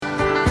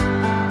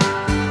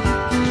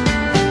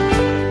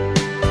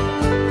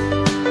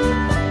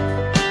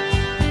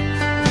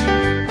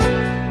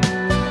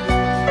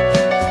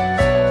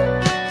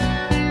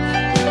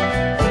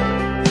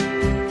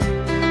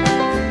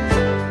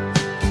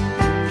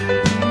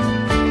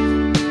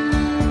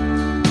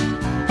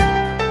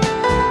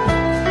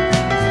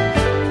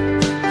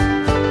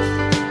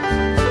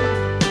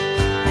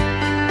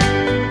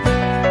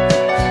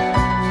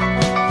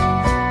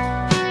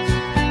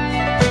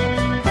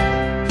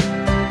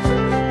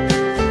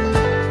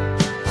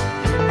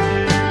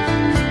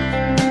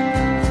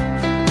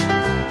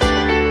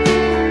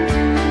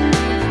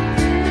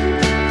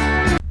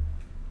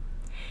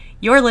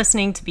You're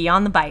listening to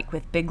Beyond the Bike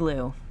with Big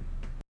Lou.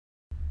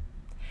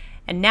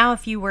 And now a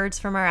few words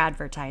from our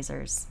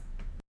advertisers.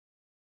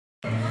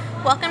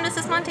 Welcome to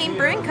Cismontane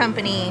Brewing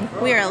Company.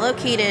 We are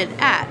located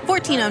at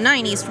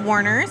 1409 East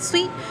Warner,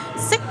 Suite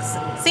 6,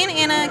 Santa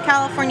Ana,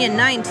 California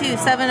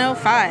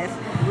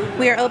 92705.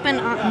 We are open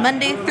on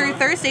Monday through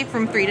Thursday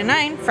from 3 to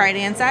 9,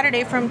 Friday and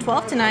Saturday from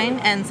 12 to 9,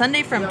 and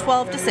Sunday from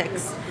 12 to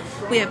 6.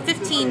 We have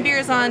 15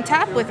 beers on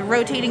tap with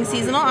rotating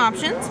seasonal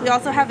options. We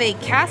also have a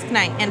cask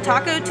night and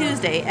Taco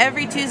Tuesday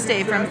every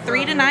Tuesday from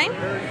 3 to 9.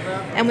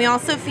 And we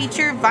also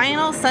feature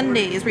vinyl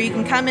Sundays where you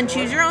can come and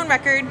choose your own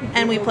record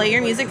and we play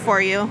your music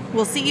for you.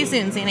 We'll see you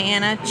soon, Santa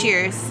Ana.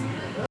 Cheers.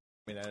 I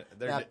mean,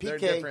 they're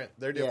different.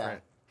 They're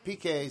different. Yeah.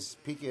 PK's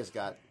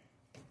got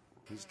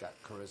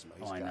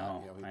charisma. I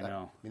know.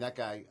 I mean, that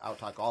guy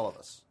out-talk all of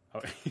us. Oh.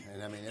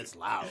 And I mean, it's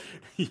loud.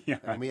 Yeah.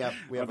 And we have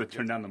to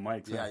turn down the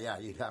mics. Yeah.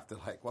 You'd have to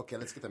okay,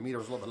 let's get the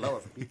meters a little bit lower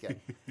for PK.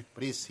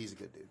 But he's a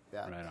good dude.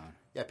 Yeah. Right on.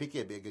 Yeah, PK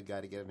would be a good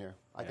guy to get in here.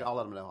 I'll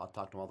let him know. I'll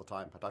talk to him all the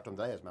time. I talked to him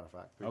today, as a matter of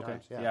fact. 3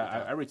 times.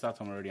 Yeah. I reached out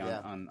to him already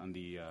on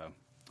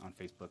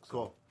Facebook. So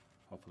cool.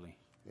 Hopefully,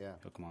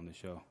 he'll come on the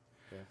show.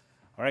 Yeah.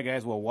 All right,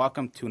 guys. Well,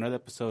 welcome to another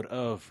episode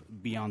of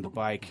Beyond the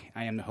Bike.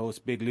 I am the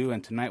host, Big Lou,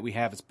 and tonight we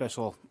have a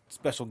special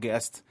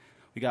guest.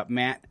 We got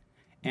Matt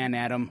and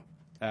Adam,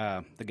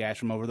 the guys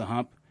from Over the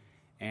Hump,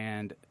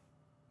 and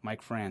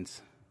Mike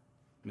Franze,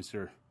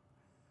 Mr.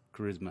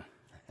 Charisma.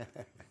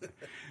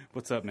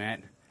 What's up,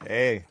 Matt?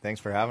 Hey, thanks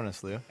for having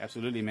us, Lou.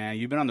 Absolutely, man.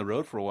 You've been on the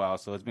road for a while,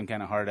 so it's been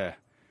kind of hard to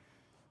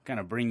kind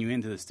of bring you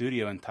into the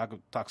studio and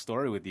talk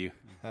story with you.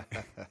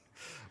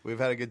 We've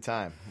had a good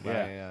time.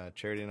 Yeah. My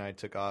Charity and I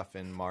took off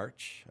in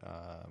March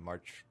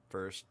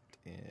 1st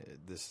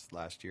this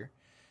last year.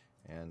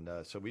 And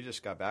so we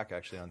just got back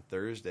actually on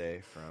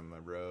Thursday from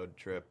a road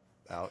trip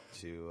out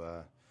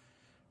to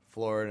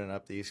Florida and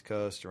up the East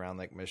Coast, around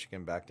Lake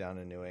Michigan, back down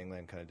to New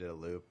England, kind of did a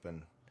loop.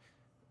 And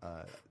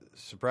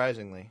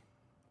surprisingly,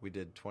 we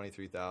did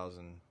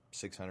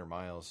 23,600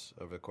 miles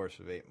over the course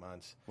of 8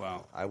 months.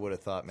 Wow. I would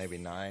have thought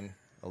maybe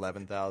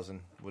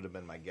 11,000 would have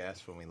been my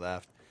guess when we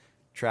left.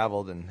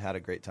 Traveled and had a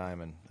great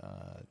time and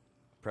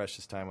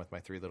precious time with my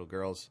 3 little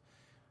girls.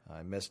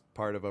 I missed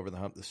part of Over the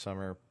Hump this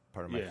summer.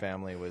 Part of my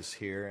family was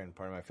here, and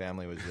part of my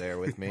family was there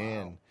with me.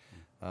 Wow.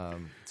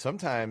 And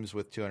sometimes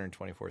with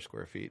 224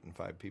 square feet and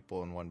 5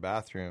 people in one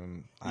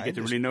bathroom, you get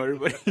to really know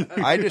everybody.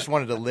 I just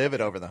wanted to live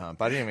it Over the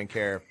Hump. I didn't even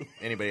care if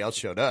anybody else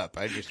showed up.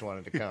 I just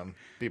wanted to come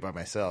be by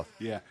myself.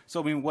 Yeah.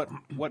 So I mean, what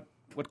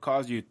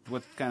caused you?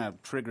 What kind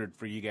of triggered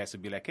for you guys to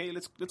be like, hey,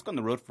 let's go on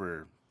the road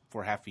for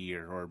half a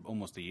year or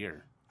almost a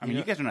year? I mean,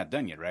 you guys are not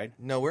done yet, right?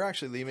 No, we're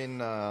actually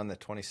leaving on the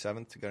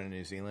 27th to go to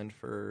New Zealand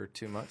for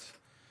 2 months.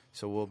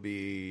 So we'll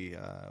be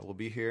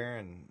here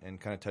and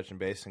kind of touching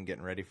base and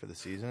getting ready for the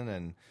season.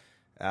 And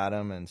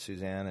Adam and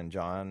Suzanne and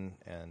John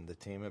and the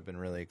team have been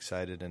really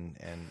excited and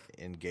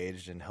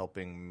engaged in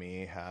helping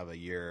me have a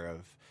year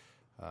of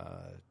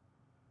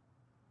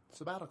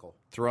sabbatical,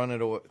 throwing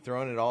it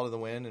all to the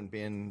wind and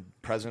being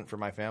present for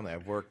my family.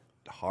 I've worked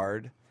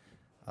hard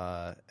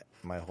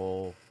my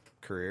whole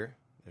career.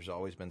 There's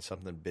always been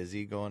something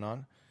busy going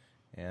on,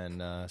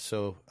 and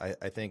so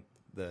I think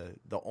the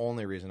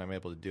only reason I'm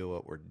able to do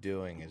what we're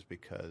doing is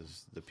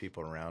because the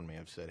people around me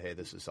have said, "Hey,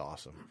 this is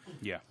awesome."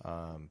 Yeah.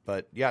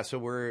 But yeah, so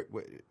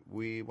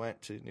we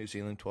went to New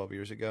Zealand 12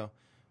 years ago,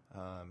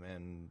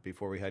 and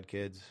before we had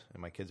kids,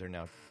 and my kids are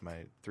now,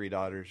 my 3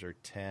 daughters are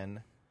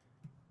 10,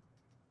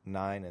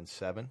 9, and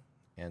 7,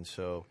 and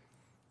so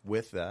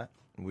with that,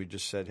 we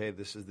just said, "Hey,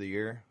 this is the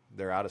year."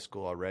 They're out of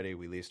school already.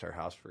 We leased our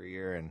house for a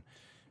year,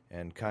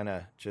 and kind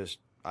of just,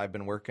 I've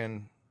been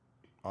working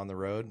on the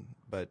road,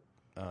 but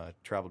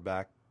traveled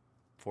back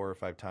 4 or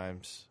 5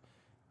 times,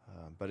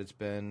 but it's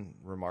been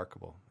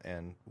remarkable.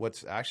 And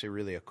what's actually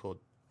really a cool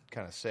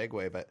kind of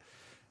segue, but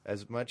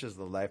as much as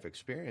the life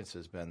experience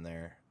has been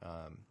there,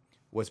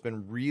 what's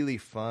been really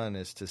fun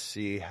is to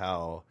see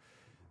how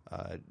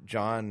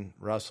John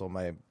Russell,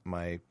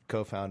 my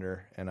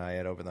co-founder, and I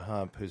at Over the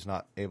Hump, who's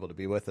not able to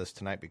be with us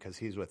tonight because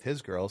he's with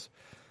his girls,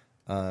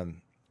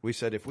 we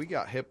said if we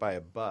got hit by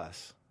a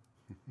bus,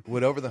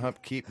 would Over the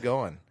Hump keep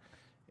going?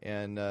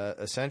 And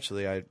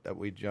essentially,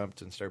 we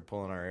jumped and started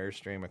pulling our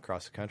Airstream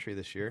across the country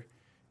this year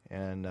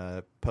and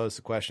posed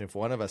the question if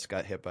one of us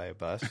got hit by a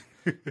bus.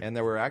 And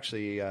there were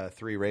actually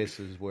 3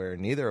 races where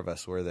neither of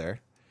us were there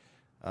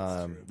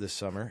this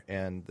summer.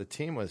 And the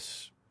team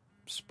was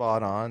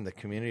spot on. The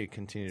community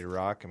continued to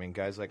rock. I mean,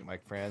 guys like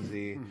Mike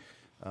Franze,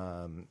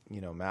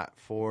 Matt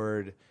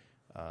Ford,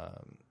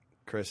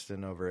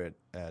 Kristen over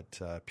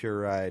at Pure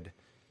Ride.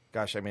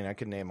 Gosh, I mean, I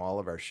could name all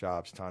of our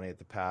shops, Tawny at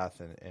the Path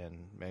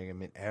and Megan. I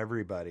mean,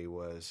 everybody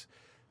was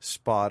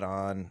spot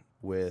on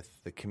with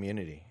the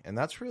community. And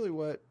that's really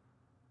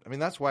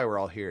that's why we're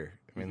all here.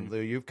 I mean,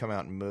 Lou, you've come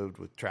out and moved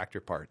with tractor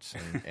parts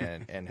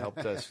and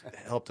helped us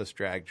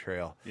drag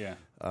trail. Yeah.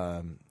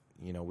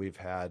 We've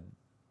had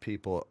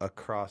people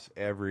across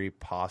every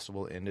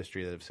possible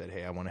industry that have said,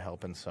 hey, I want to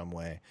help in some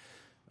way.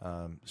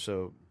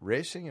 So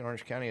racing in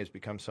Orange County has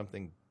become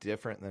something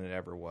different than it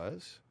ever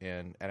was,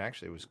 and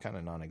actually it was kind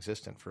of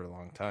non-existent for a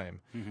long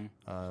time.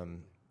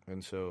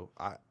 And so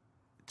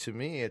to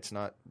me, it's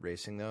not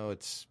racing though;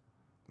 it's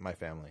my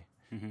family,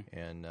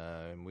 and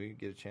we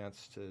get a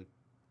chance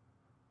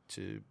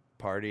to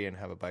party and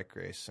have a bike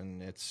race,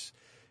 and it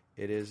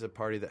is a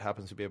party that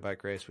happens to be a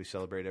bike race. We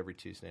celebrate every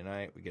Tuesday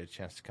night. We get a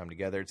chance to come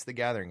together. It's the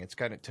gathering. It's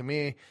kind of, to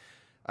me,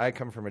 I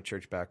come from a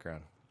church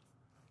background.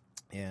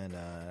 And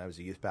I was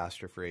a youth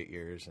pastor for 8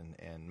 years,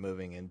 and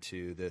moving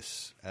into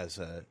this as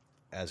a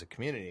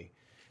community,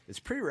 it's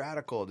pretty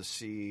radical to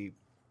see.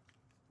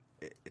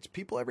 It's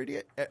people every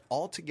day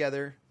all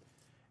together,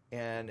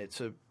 and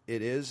it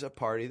is a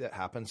party that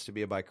happens to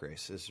be a bike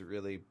race. Is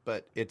really,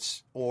 but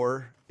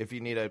or if you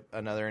need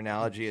another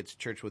analogy, it's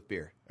church with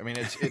beer. I mean,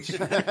 it's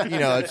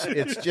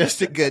it's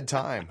just a good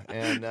time,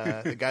 and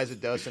the guys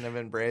at Docent have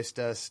embraced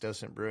us.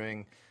 Docent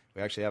Brewing.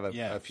 We actually have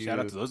a few. Shout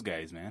out to those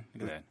guys, man.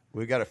 Look at that.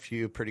 We've got a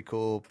few pretty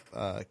cool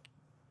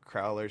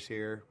crowlers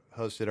here.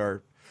 Hosted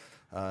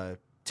our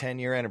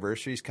 10-year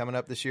anniversaries coming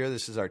up this year.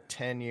 This is our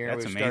 10-year.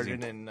 That's we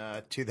amazing. started in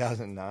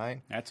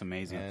 2009. That's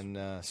amazing.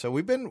 And so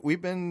we've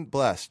been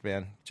blessed,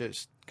 man.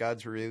 Just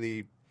God's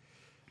really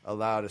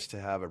allowed us to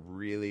have a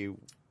really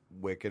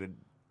wicked,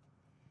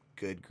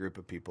 good group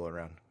of people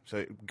around.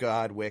 So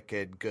God,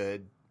 wicked,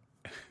 good.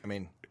 I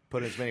mean,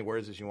 put as many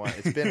words as you want.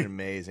 It's been an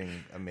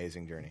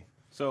amazing journey.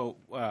 So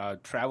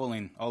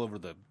traveling all over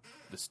the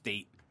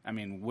state, I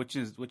mean, which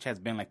has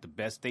been like the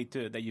best state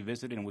that you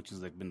visited, and which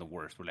has like been the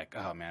worst? We're like,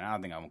 oh man, I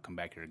don't think I will come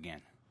back here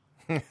again.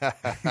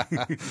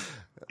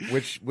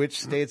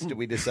 Which states did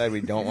we decide we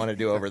don't want to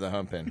do over the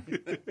hump in?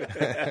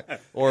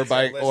 or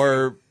bike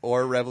or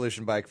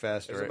Revolution Bike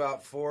Fest? There's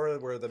about 4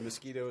 where the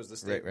mosquito is the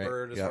state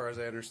bird, as far as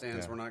I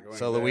understand. So we're not going.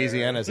 So there.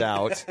 Louisiana's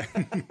out.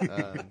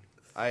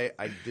 I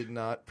did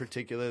not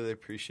particularly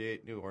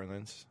appreciate New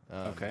Orleans.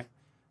 Okay.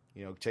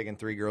 Taking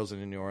 3 girls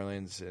into New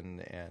Orleans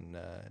and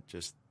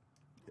just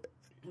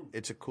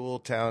it's a cool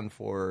town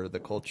for the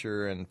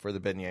culture and for the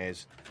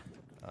beignets.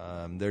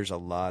 There's a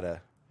lot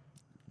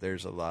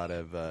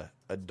of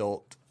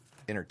adult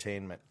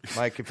entertainment.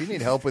 Mike, if you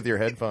need help with your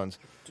headphones,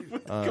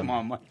 come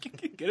on,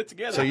 Mike, get it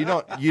together. So you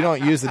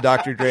don't use the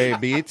Dr. Dre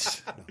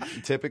Beats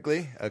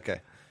typically?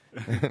 Okay.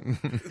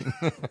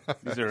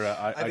 These are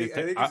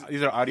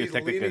audio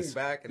technicals. These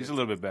are a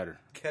little bit better.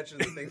 Catching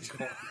the things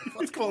going.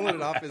 What's pulling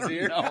it off his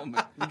ear? No,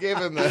 man. You gave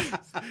him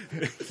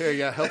here you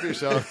go, help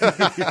yourself.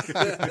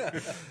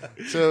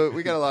 So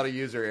we got a lot of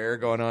user error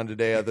going on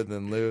today other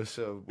than Lou.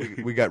 So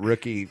we got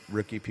rookie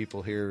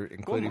people here,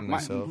 including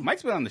myself.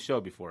 Mike's been on the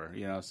show before,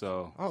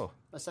 so. Oh.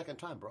 My second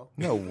time, bro.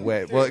 No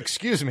way. Well,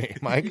 excuse me,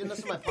 Mike. You didn't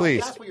listen to my podcast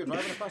Please. while you're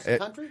driving across the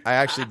country? I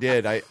actually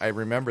did. I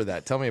remember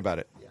that. Tell me about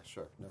it. Yeah,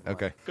 sure. Never mind.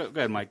 Okay. Go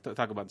ahead, Mike.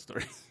 Talk about the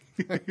story.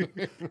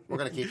 We're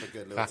going to keep it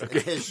good, Lou.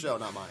 It's his show,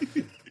 not mine.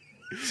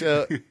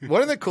 So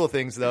one of the cool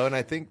things, though, and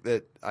I think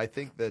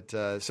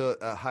that so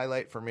a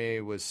highlight for me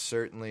was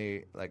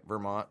certainly like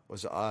Vermont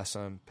was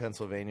awesome,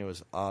 Pennsylvania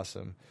was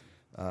awesome,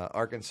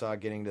 Arkansas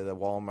getting to the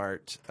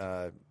Walmart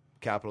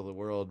capital of the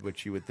world,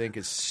 which you would think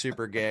is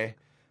super gay.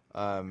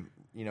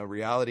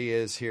 Reality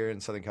is here in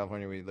Southern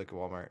California, we look at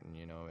Walmart and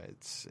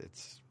it's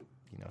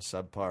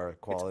subpar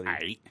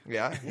quality.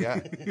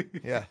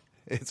 Yeah.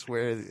 It's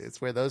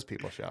where those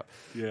people shop.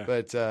 Yeah.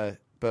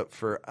 But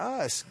for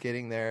us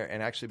getting there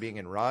and actually being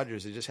in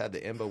Rogers, they just had the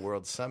IMBA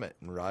World Summit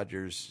in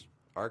Rogers,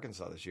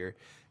 Arkansas this year,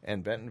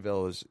 and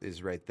Bentonville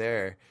is right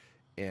there,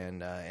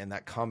 and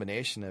that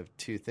combination of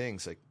two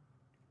things, like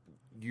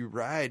you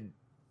ride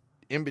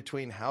in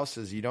between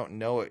houses, you don't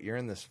know it, you're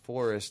in this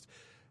forest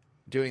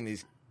doing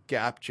these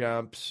gap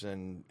jumps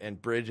and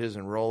bridges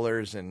and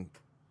rollers and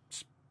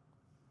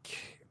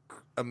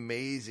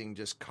amazing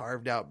just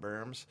carved out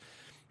berms,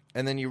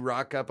 and then you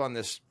rock up on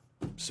this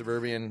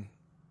suburban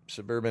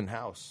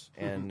house,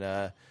 and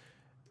it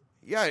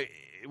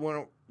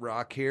won't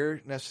rock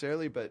here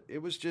necessarily, but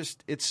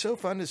it's so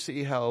fun to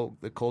see how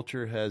the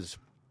culture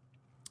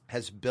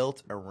has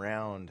built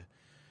around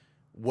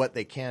what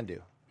they can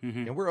do.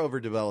 And we're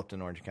overdeveloped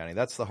in Orange County.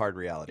 That's the hard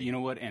reality. You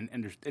know what?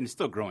 And it's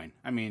still growing.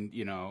 I mean,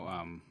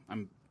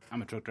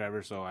 I'm a truck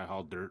driver, so I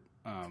haul dirt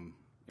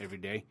every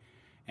day.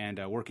 And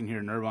working here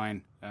in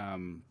Irvine, I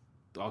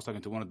was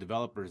talking to one of the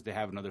developers. They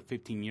have another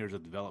 15 years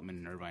of development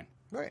in Irvine.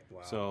 Right.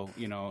 Wow. So,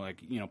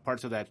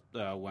 parts of that,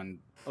 when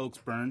Oaks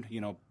burned,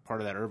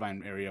 part of that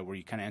Irvine area where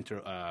you kind of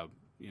enter,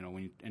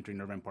 when you're entering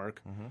Irvine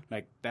Park,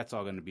 like that's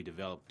all going to be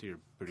developed here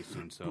pretty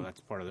soon. So that's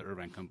part of the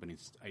Irvine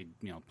company's,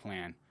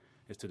 plan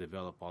is to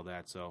develop all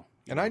that. So,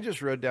 I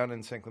just rode down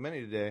in San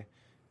Clemente today,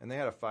 and they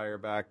had a fire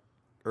back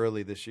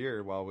early this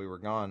year while we were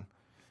gone,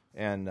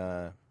 and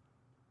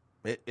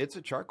it's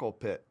a charcoal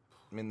pit.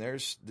 I mean,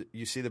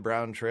 you see the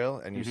brown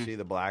trail, and you see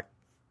the black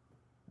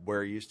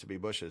where it used to be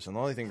bushes, and the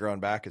only thing growing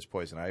back is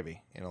poison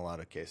ivy in a lot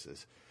of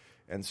cases,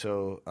 and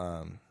so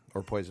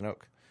or poison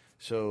oak.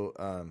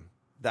 So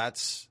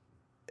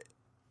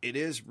it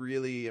is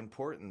really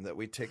important that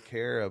we take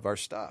care of our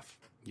stuff,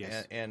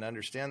 yes, and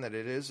understand that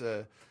it is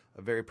a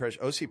very precious.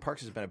 OC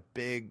Parks has been a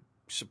big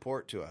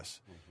support to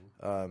us,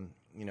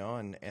 you know,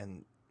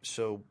 and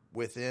so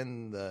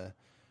within the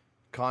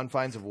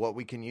confines of what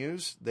we can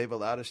use, they've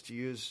allowed us to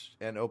use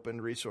and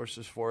opened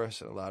resources for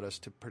us and allowed us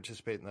to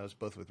participate in those,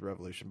 both with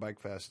Revolution Bike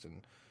Fest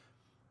and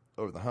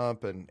Over the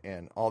Hump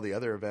and all the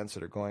other events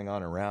that are going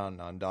on around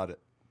non-dotted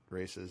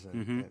races.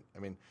 And I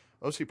mean,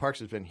 OC Parks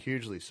has been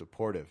hugely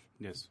supportive.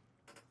 Yes.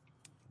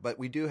 But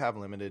we do have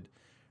limited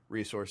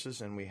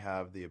resources, and we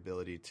have the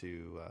ability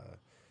to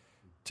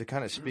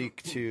kind of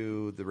speak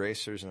to the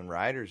racers and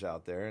riders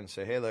out there and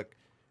say, hey, look,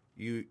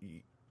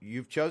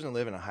 you've chosen to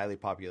live in a highly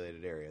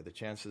populated area. The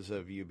chances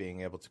of you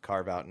being able to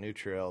carve out new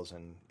trails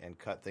and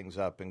cut things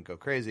up and go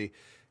crazy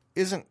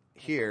isn't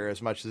here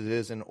as much as it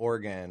is in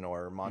Oregon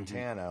or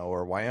Montana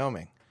or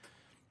Wyoming.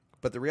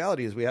 But the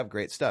reality is we have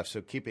great stuff.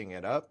 So keeping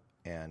it up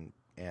and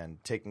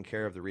taking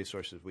care of the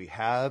resources we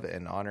have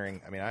and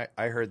honoring. I mean,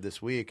 I heard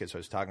this week as I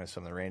was talking to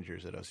some of the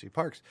rangers at OC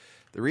Parks,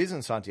 the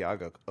reason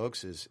Santiago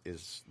Oaks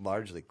is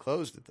largely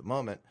closed at the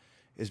moment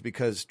is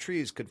because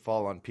trees could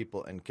fall on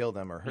people and kill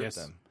them or hurt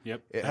them.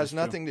 Yep. It has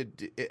nothing to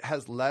do, it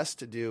has less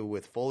to do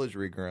with foliage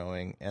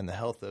regrowing and the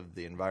health of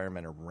the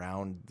environment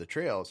around the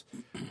trails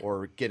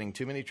or getting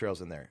too many trails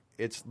in there.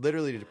 It's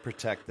literally to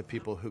protect the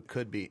people who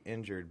could be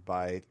injured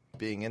by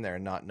being in there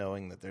and not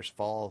knowing that there's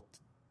fall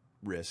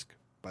risk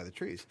by the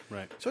trees.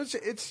 Right. So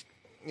it's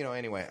you know,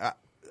 anyway,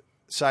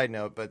 side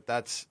note, but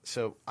that's,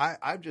 so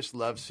I just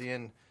love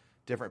seeing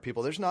different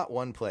people. There's not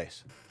one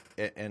place,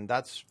 and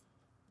that's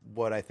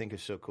what I think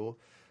is so cool.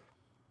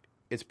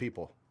 It's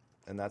people,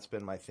 and that's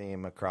been my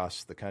theme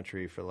across the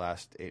country for the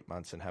last 8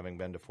 months, and having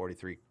been to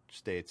 43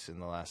 states in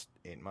the last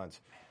 8 months.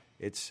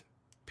 It's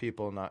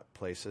people, not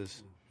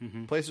places.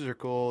 Places are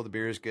cool, the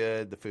beer is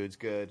good, the food's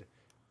good.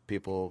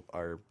 People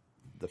are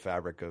the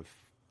fabric of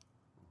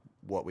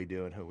what we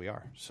do and who we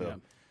are. So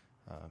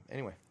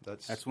anyway,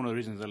 that's one of the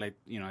reasons I like,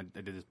 you know,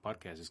 I did this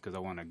podcast is because I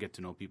want to get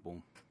to know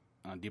people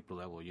on a deeper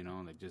level, you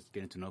know, like just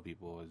getting to know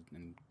people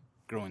and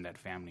growing that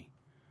family.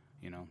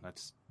 You know,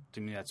 that's,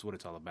 to me, that's what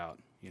it's all about.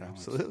 You know,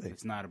 absolutely.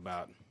 It's not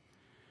about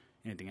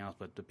anything else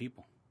but the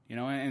people. You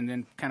know, and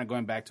then kind of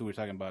going back to what we were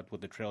talking about with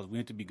the trails, we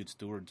need to be good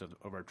stewards of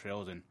our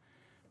trails and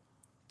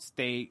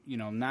stay, you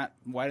know, not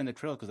widen the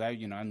trail, because I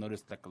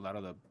noticed like a lot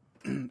of the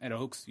at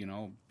Oaks, you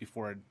know,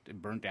 before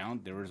it burnt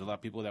down, there was a lot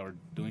of people that were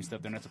doing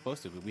stuff they're not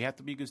supposed to. But we have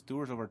to be good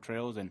stewards of our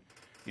trails, and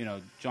you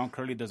know, John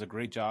Curley does a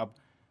great job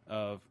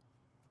of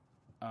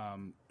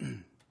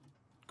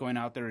going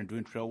out there and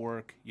doing trail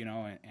work, you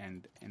know,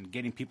 and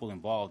getting people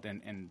involved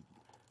and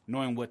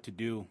knowing what to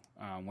do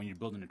when you're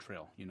building a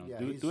trail. You know,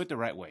 do it the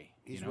right way.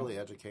 He's you know? really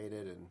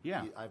educated,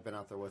 and I've been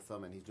out there with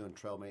him, and he's doing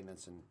trail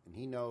maintenance, and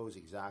he knows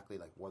exactly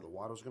like where the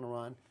water's going to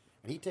run,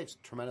 and he takes a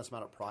tremendous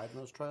amount of pride in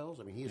those trails.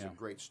 I mean, he's a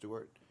great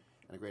steward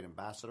and a great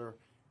ambassador,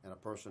 and a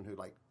person who,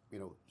 like, you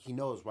know, he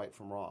knows right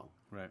from wrong.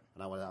 Right.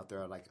 And I went out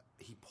there, like,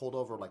 he pulled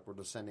over, like, we're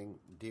descending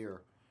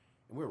deer,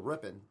 and we were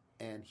ripping,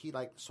 and he,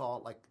 like, saw,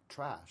 like,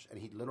 trash, and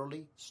he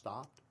literally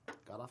stopped,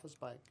 got off his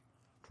bike,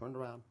 turned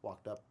around,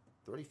 walked up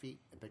 30 feet,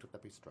 and picked up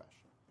that piece of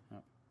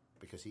trash.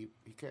 Because he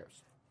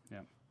cares.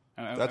 Yeah.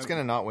 That's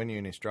going to not win you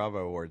any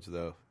Strava awards,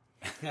 though.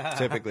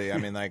 Typically, I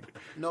mean, like...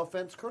 No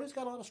offense, Curtis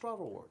got a lot of Strava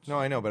awards. No,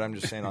 I know, but I'm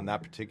just saying on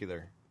that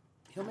particular...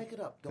 He'll make it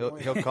up. Don't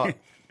worry.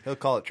 He'll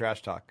call it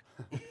trash talk.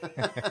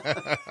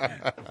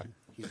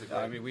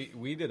 I mean,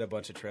 we did a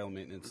bunch of trail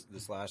maintenance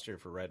this last year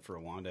for Red for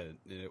Rwanda,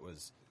 and it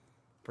was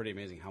pretty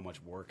amazing how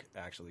much work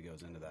actually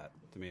goes into that.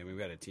 To me, I mean,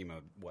 we had a team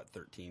of,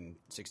 13,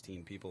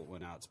 16 people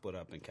went out, split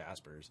up in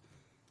Caspers.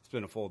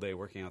 Spent a full day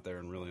working out there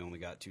and really only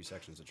got 2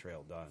 sections of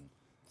trail done.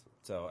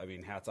 So, I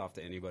mean, hats off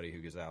to anybody who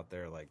goes out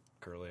there, like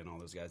Curly and all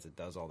those guys that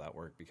does all that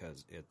work,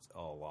 because it's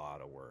a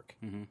lot of work.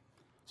 Mm-hmm.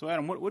 So,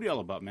 Adam, what are you all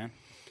about, man?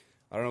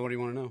 I don't know. What do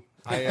you want to know?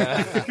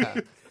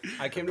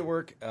 I came to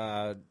work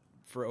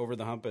for Over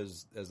the Hump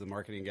as the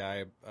marketing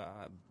guy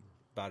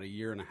about a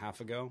year and a half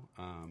ago.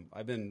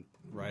 I've been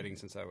riding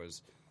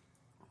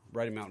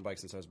mountain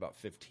bikes since I was about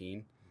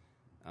 15.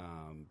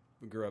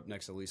 We grew up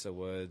next to Lisa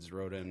Woods,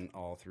 rode in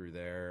all through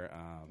there.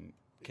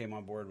 Came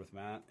on board with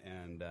Matt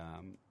and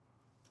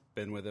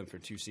been with him for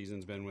 2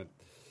 seasons. Been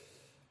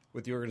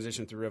with the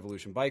organization through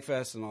Revolution Bike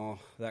Fest and all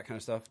that kind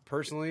of stuff.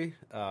 Personally,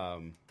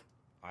 I'm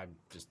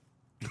just.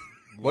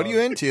 What are you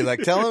into?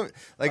 Like, tell him.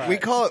 Like, we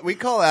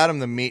call Adam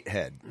the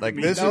meathead. Like,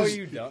 this is.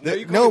 You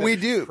don't. No, we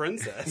do.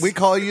 Princess. We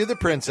call you the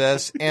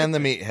princess and the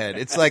meathead.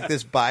 It's like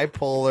this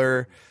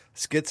bipolar,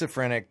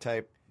 schizophrenic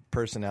type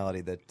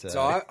personality that.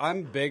 So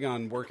I'm big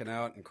on working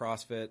out and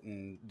CrossFit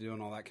and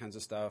doing all that kinds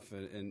of stuff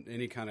and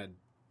any kind of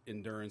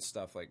endurance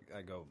stuff. Like,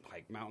 I go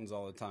hike mountains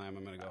all the time.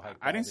 I'm going to go hike.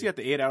 I didn't see you at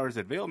the 8 hours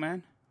at Vail,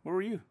 man. Where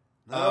were you?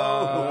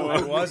 Oh,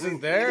 I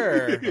wasn't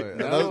there. Do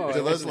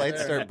those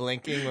lights start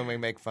blinking when we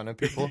make fun of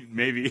people?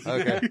 Maybe.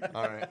 Okay.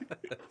 All right.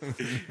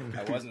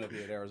 I wasn't at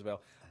the 8 hours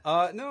bell.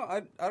 No,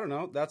 I don't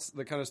know. That's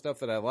the kind of stuff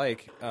that I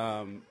like.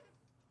 I'm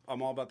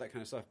all about that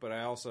kind of stuff, but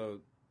I also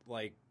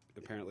like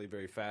apparently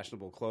very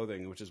fashionable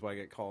clothing, which is why I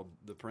get called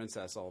the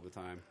princess all the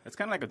time. It's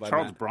kind of like a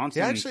Charles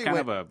Bronson kind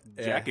of a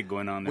jacket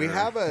going on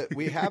there.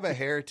 We have a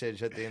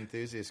heritage at the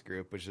enthusiast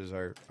group, which is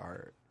our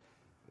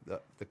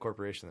the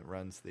corporation that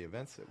runs the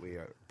events that we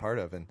are part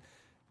of. And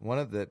one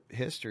of the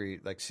history,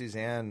 like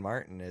Suzanne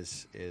Martin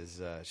is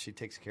she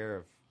takes care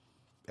of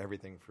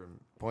everything from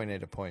point A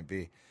to point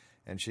B.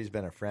 And she's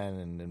been a friend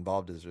and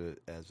involved as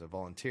a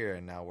volunteer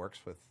and now works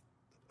with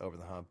Over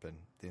the Hump and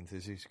the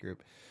Enthusiast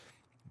Group.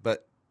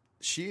 But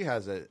she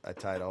has a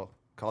title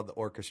called the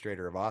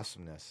Orchestrator of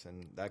Awesomeness,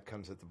 and that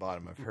comes at the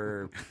bottom of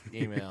her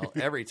email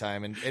every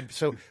time. And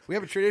so we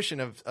have a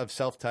tradition of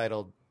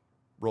self-titled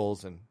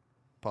roles and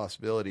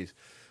possibilities.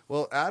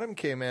 Well, Adam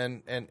came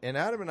in, and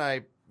Adam and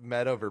I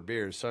met over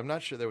beers, so I'm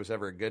not sure there was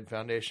ever a good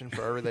foundation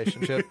for our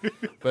relationship.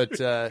 but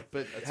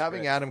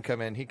having Adam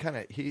come in,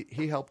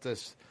 he helped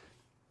us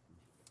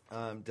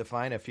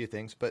define a few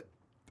things. But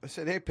I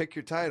said, hey, pick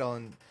your title.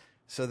 And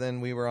so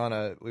then we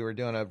were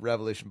doing a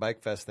Revolution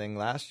Bike Fest thing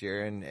last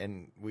year,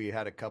 and we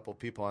had a couple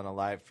people on a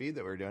live feed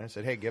that we were doing. I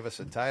said, hey, give us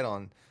a title,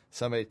 and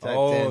somebody typed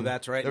in. Oh,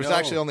 that's right. There was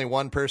actually only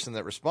one person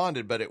that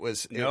responded, but there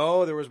was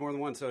more than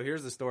one. So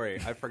here's the story.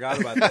 I forgot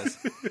about this.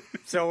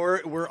 So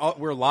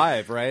we're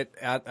live, right,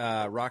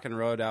 at Rock and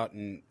Road out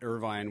in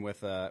Irvine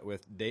with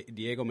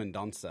Diego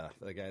Mendonça,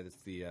 the guy that's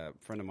the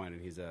friend of mine,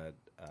 and he's the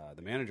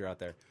manager out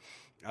there.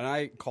 And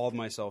I called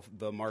myself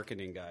the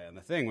marketing guy on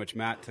the thing, which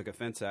Matt took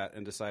offense at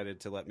and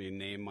decided to let me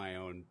name my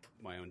own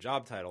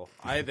job title.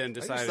 I then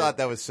decided. I just thought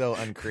that was so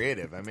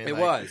uncreative. I mean, it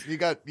was. You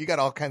got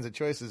all kinds of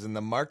choices, and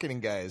the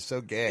marketing guy is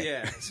so gay.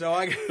 Yeah.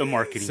 So the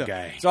marketing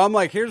guy. So I'm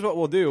like, here's what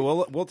we'll do.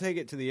 We'll take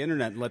it to the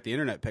internet and let the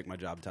internet pick my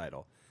job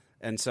title.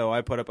 And so I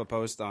put up a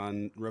post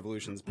on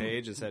Revolution's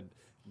page and said,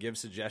 give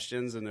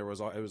suggestions. And it was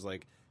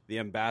like the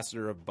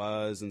ambassador of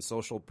buzz and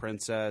social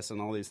princess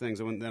and all these things.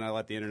 And then I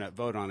let the internet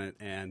vote on it,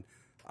 and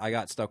I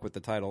got stuck with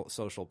the title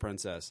Social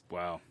Princess.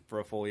 Wow. For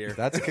a full year.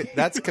 That's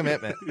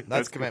commitment.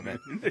 That's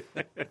commitment.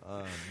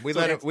 We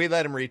let him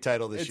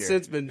retitle this year. It's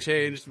since been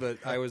changed, but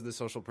I was the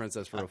Social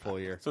Princess for a full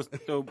year.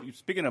 So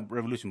speaking of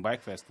Revolution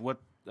Bike Fest,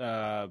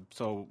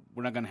 so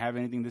we're not going to have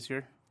anything this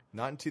year?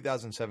 Not in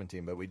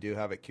 2017, but we do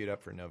have it queued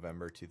up for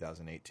November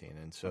 2018.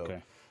 And so,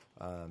 okay.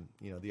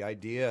 The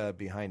idea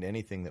behind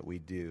anything that we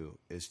do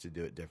is to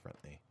do it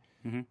differently.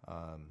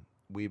 Mm-hmm.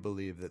 We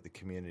believe that the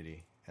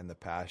community and the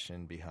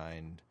passion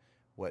behind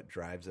what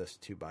drives us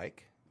to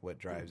bike, what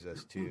drives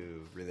us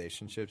to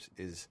relationships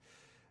is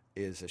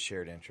a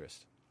shared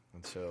interest.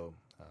 And so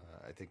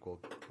I think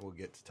we'll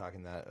get to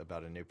talking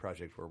about a new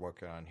project we're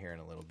working on here in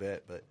a little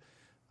bit. But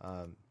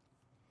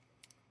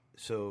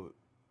so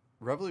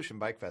Revolution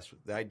Bike Fest,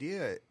 the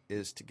idea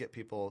is to get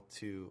people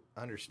to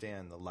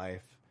understand the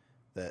life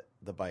that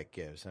the bike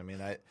gives. I mean,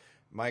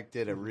 Mike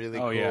did a really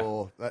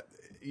cool. Yeah.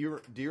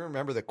 Do you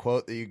remember the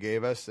quote that you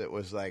gave us? That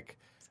was like,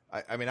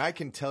 I mean, I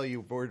can tell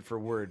you word for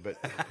word, but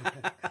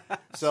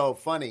so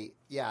funny.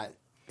 Yeah,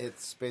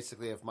 it's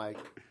basically if Mike.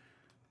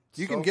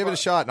 You can give it a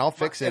shot, and I'll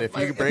fix it if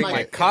you break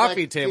my it.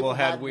 coffee table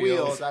had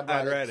wheels. I'd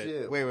ride it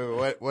too.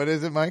 Wait, what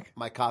is it, Mike?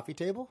 My coffee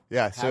table?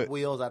 Yeah, had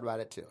wheels. I'd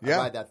ride it too. Yeah.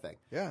 I'd ride that thing.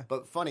 Yeah.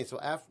 But funny. So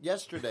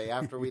yesterday,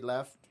 after we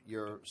left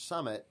your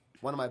summit,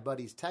 one of my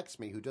buddies texted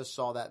me who just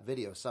saw that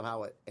video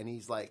somehow, and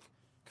he's like,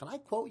 "Can I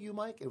quote you,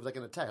 Mike?" It was like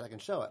in a text. I can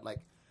show it. Like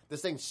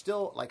this thing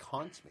still like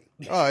haunts me.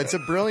 Oh, it's a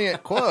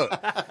brilliant quote.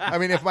 I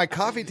mean, if my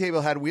coffee table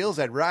had wheels,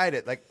 I'd ride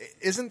it. Like,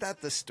 isn't that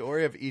the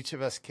story of each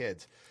of us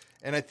kids?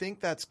 And I think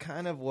that's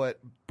kind of what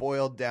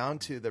boiled down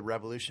to the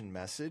Revolution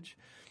message.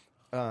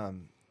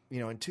 In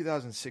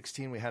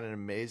 2016, we had an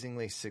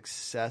amazingly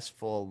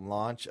successful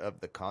launch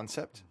of the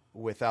concept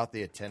without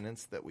the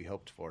attendance that we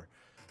hoped for.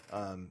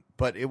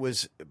 But it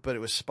was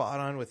spot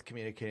on with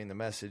communicating the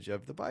message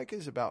of the bike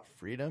is about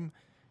freedom.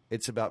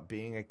 It's about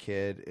being a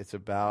kid. It's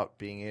about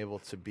being able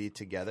to be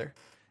together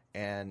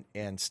and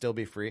still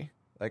be free.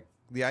 Like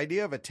the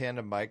idea of a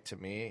tandem bike to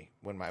me,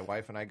 when my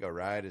wife and I go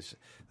ride,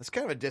 that's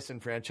kind of a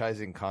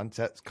disenfranchising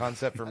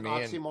concept for me.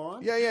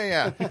 Oxymoron?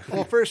 Yeah.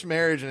 Well, first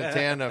marriage and a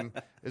tandem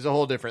is a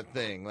whole different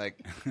thing.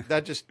 Like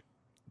that just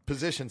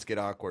positions get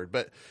awkward.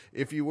 But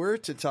if you were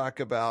to talk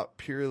about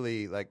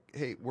purely like,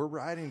 hey, we're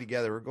riding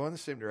together, we're going the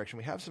same direction,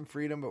 we have some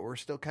freedom, but we're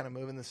still kind of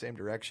moving the same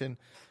direction.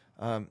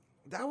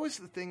 That was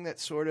the thing that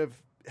sort of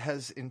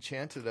has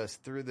enchanted us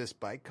through this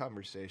bike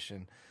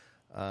conversation.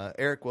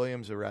 Eric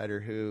Williams, a rider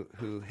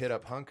who hit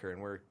up Hunker,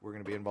 and we're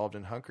going to be involved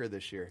in Hunker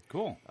this year.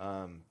 Cool.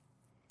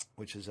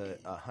 Which is a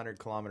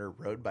 100-kilometer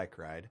road bike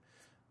ride.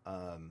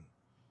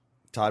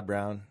 Todd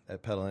Brown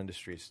at Pedal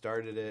Industries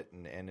started it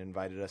and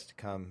invited us to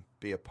come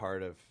be a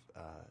part of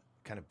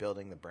kind of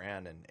building the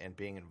brand and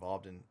being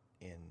involved in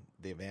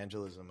the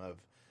evangelism of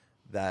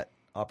that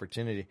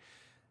opportunity.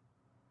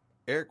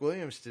 Eric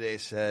Williams today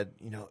said,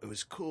 it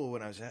was cool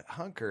when I was at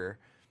Hunker,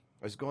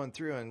 I was going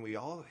through and we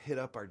all hit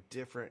up our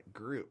different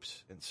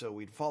groups. And so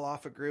we'd fall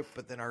off a group,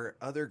 but then our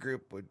other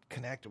group would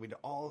connect. And we'd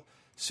all,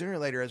 sooner or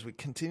later, as we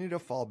continue to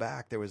fall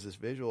back, there was this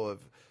visual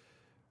of,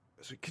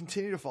 as we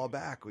continue to fall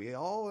back, we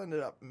all ended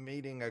up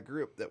meeting a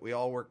group that we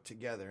all worked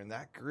together. And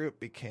that group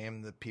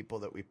became the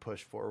people that we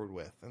pushed forward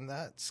with. And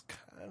that's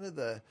kind of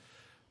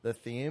the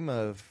theme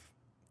of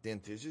the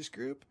Enthusiast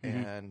Group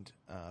and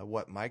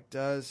what Mike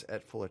does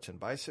at Fullerton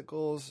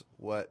Bicycles,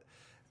 what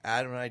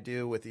Adam and I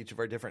do with each of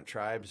our different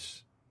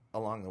tribes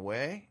along the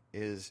way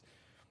is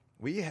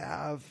we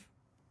have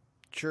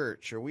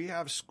church, or we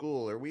have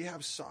school, or we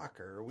have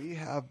soccer, or we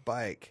have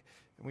bike,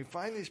 and we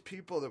find these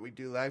people that we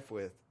do life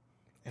with,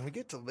 and we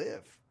get to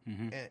live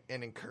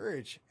and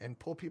encourage and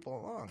pull people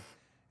along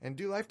and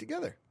do life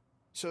together.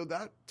 So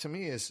that, to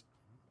me, is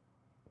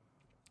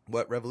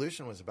what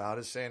Revolution was about,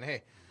 is saying,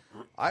 hey,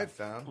 I've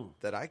found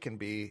that I can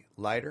be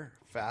lighter,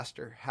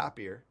 faster,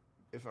 happier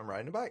if I'm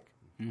riding a bike.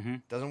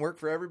 Doesn't work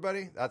for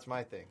everybody. That's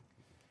my thing.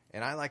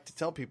 And I like to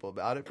tell people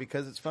about it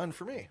because it's fun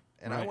for me.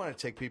 And I want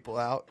to take people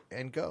out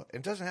and go.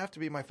 It doesn't have to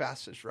be my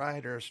fastest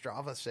ride or a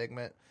Strava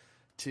segment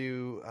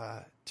to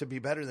be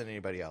better than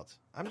anybody else.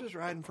 I'm just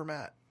riding for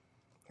Matt.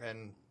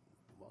 And,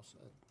 Well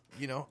said.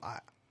 you know,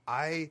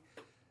 I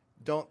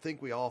don't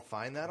think we all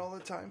find that all the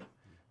time.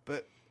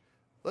 But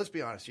let's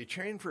be honest. You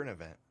train for an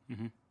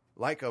event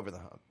like Over the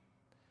Hump.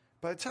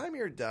 By the time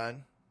you're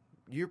done,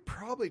 you're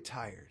probably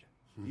tired.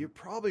 You're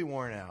probably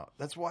worn out.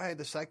 That's why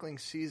the cycling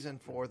season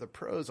for the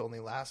pros only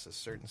lasts a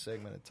certain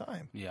segment of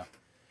time. Yeah.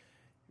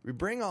 We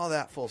bring all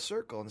that full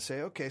circle and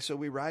say, okay, so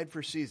we ride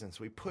for seasons.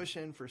 We push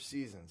in for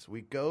seasons.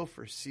 We go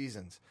for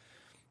seasons.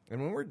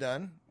 And when we're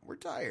done, we're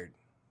tired.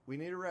 We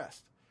need a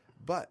rest.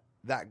 But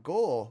that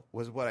goal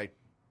was what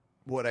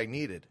I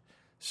needed.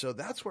 So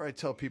that's where I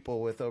tell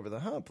people with Over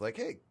the Hump, like,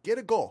 hey, get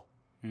a goal.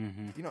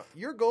 You know,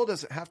 your goal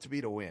doesn't have to be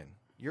to win.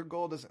 Your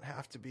goal doesn't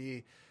have to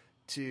be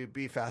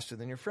faster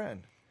than your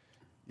friend.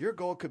 Your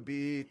goal could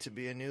be to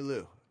be a new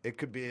Lou. It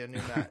could be a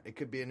new Matt. It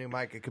could be a new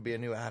Mike. It could be a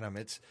new Adam.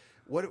 It's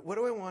what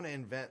do I want to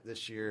invent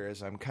this year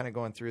as I'm kind of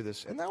going through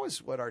this? And that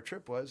was what our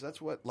trip was. That's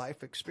what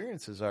life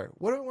experiences are.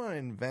 What do I want to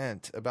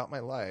invent about my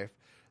life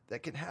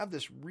that can have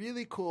this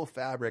really cool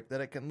fabric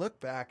that I can look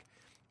back,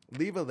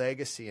 leave a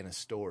legacy and a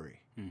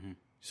story?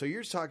 So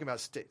you're talking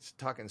about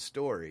talking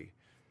story.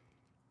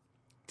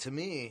 To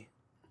me,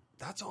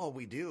 that's all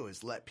we do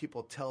is let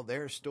people tell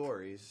their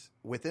stories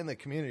within the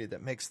community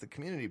that makes the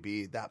community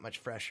be that much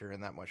fresher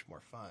and that much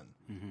more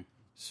fun.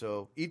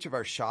 So each of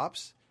our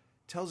shops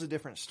tells a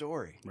different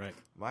story. Right.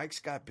 Mike's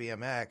got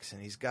BMX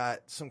and he's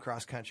got some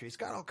cross country. He's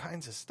got all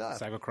kinds of stuff.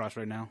 Cyclocross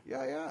right now.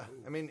 Yeah.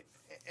 I mean,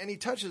 and he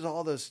touches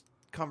all those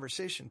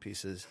conversation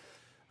pieces.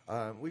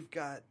 We've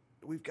got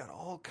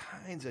all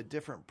kinds of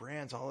different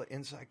brands, all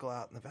in cycle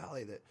out in the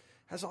valley that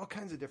has all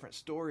kinds of different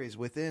stories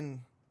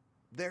within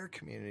their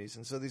communities.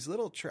 And so these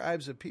little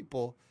tribes of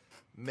people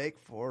make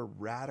for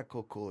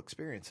radical, cool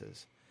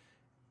experiences.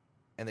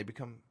 And they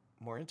become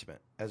more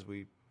intimate as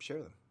we share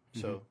them.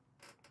 So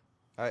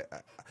I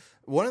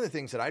one of the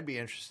things that I'd be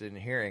interested in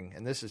hearing,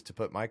 and this is to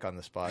put Mike on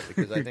the spot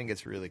because I think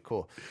it's really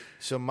cool.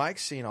 So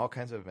Mike's seen all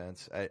kinds of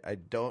events. I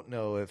don't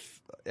know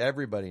if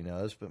everybody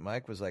knows, but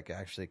Mike was like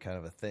actually kind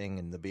of a thing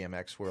in the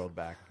BMX world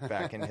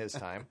back in his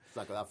time. It's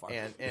not that far.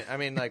 And I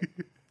mean, like,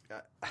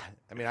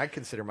 I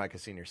consider Mike a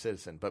senior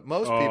citizen, but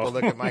most people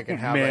look at Mike and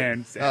have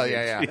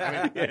yeah.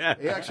 I mean,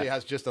 he actually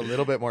has just a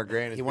little bit more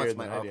gray in his he beard wants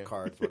my than I do. ARP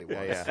card. That's what he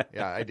wants.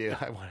 Yeah, I do.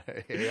 I want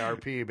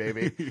ARP,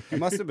 baby. It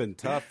must have been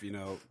tough, you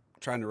know,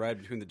 trying to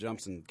ride between the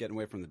jumps and getting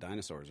away from the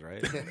dinosaurs,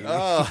 right? You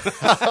know?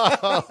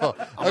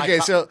 Okay.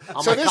 So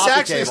this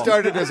actually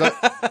started as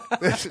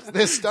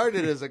this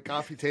started as a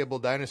coffee table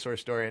dinosaur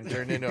story and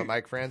turned into a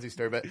Mike Franze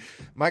story. But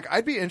Mike,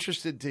 I'd be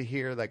interested to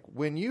hear, like,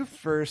 when you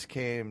first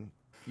came,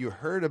 you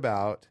heard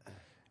about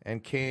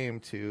and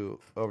came to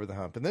Over the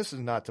Hump, and this is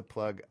not to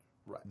plug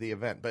the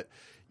event, but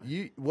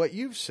what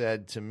you've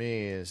said to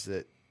me is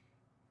that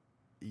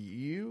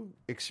you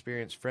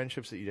experienced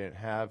friendships that you didn't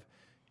have.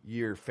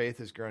 Your faith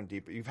has grown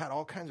deeper. You've had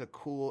all kinds of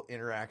cool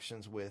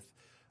interactions with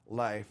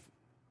life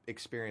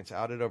experience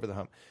out at Over the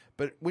Hump.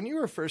 But when you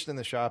were first in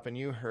the shop and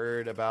you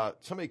heard about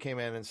somebody came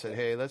in and said,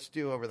 "Hey, let's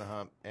do Over the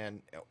Hump,"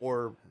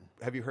 or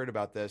have you heard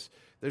about this?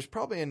 There's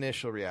probably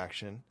initial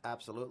reaction.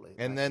 Absolutely.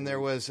 And then there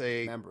was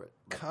a remember it.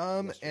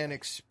 come and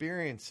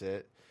experience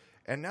it.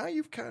 And now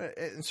you've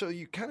so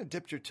you kind of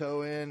dipped your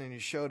toe in and you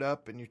showed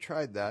up and you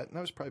tried that. And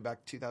that was probably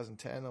back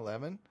 2010,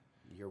 11.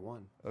 Year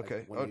one.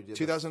 Okay. Like when you did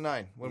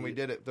 2009 when we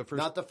did it. The first,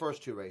 not the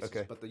first two races,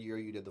 Okay. but the year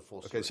you did the full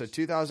Okay, series. so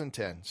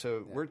 2010.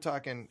 So we're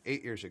talking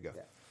 8 years ago.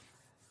 Yeah.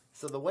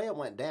 So the way it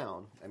went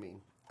down, I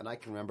mean, and I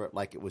can remember it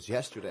like it was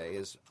yesterday,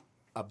 is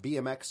a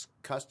BMX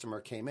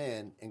customer came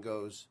in and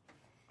goes,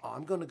 "Oh,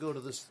 I'm going to go to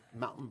this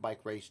mountain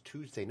bike race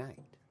Tuesday night."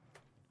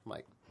 I'm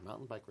like,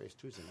 "Mountain bike race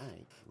Tuesday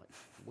night?" I'm like,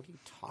 "What are you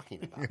talking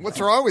about?" What's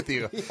wrong with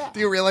you? Do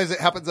you realize it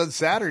happens on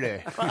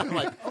Saturday? I'm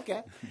like,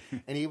 "Okay."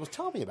 And he was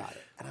telling me about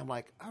it. And I'm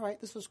like, "All right,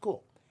 this is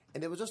cool."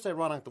 And it was just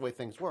ironic the way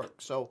things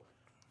work. So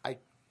I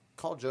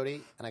called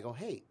Jody and I go,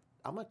 "Hey,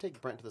 I'm going to take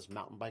Brent to this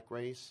mountain bike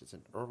race. It's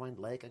in Irvine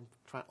Lake. I'm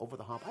trying Over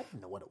the Hump." I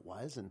didn't know what it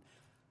was. And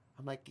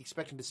I'm like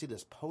expecting to see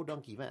this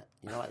podunk event.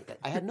 You know,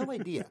 I had no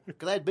idea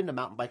because I had been to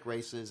mountain bike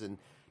races and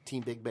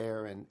Team Big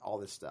Bear and all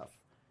this stuff.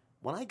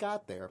 When I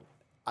got there,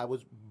 I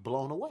was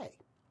blown away.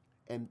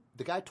 And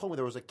the guy told me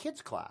there was a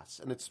kids class.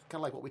 And it's kind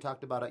of like what we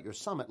talked about at your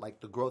summit,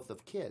 like the growth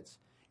of kids.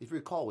 If you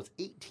recall, it was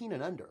 18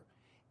 and under.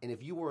 And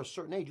if you were a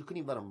certain age, you couldn't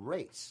even let them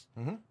race.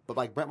 Mm-hmm. But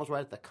like Brent was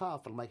right at the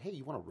cuff, and I'm like, "Hey,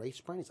 you want to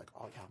race, Brent?" He's like,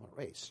 "Oh yeah, I'm gonna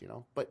race," you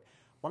know. But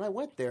when I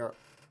went there,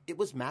 it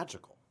was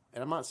magical.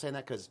 and I'm not saying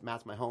that because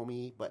Matt's my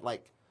homie, but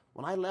like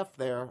when I left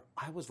there,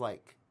 I was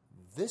like,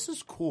 this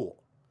is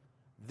cool.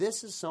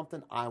 This is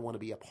something I want to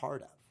be a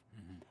part of.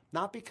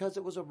 Not because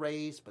it was a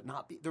race, but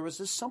there was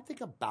just something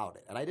about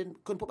it. And I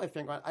couldn't put my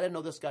finger on it. I didn't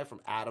know this guy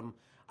from Adam.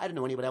 I didn't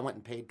know anybody. I went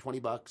and paid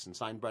 $20 and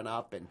signed Brent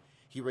up, and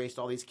he raced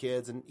all these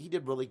kids, and he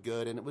did really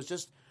good. And it was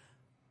just,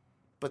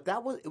 but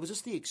it was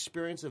just the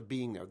experience of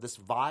being there, this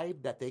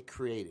vibe that they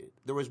created.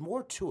 There was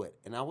more to it.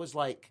 And I was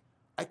like,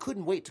 I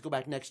couldn't wait to go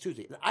back next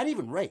Tuesday. I didn't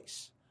even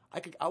race.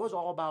 I was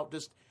all about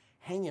just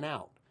hanging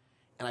out.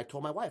 And I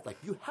told my wife, like,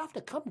 you have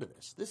to come to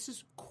this. This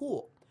is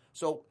cool.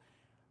 So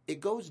it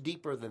goes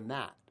deeper than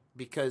that.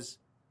 Because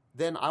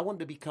then I wanted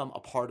to become a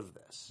part of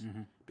this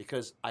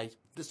because I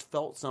just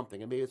felt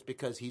something. And maybe it's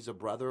because he's a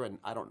brother and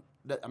I'm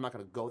not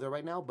going to go there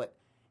right now, but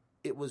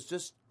it was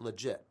just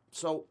legit.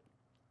 So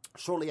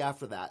shortly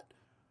after that,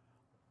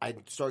 I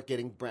started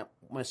getting Brent,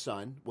 my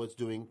son, was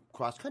doing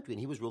cross country and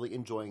he was really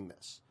enjoying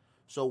this.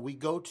 So we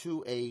go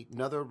to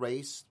another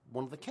race,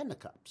 one of the Kenda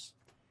Cups.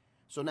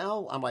 So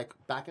now I'm like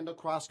back into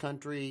cross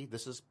country.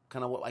 This is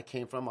kind of what I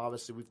came from.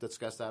 Obviously, we've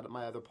discussed that at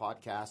my other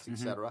podcast,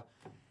 etc.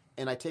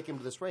 And I take him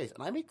to this race,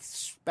 and I'm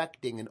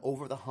expecting an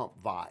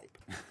over-the-hump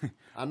vibe.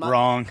 I'm not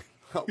Wrong.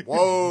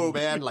 Whoa,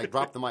 man! Like,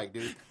 drop the mic,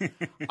 dude.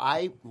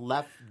 I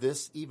left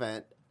this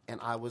event, and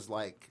I was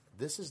like,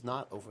 "This is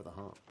not over the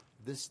hump."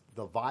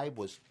 The vibe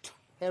was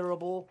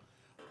terrible.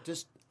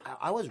 Just,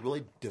 I was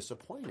really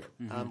disappointed.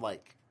 And I'm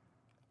like,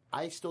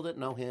 I still didn't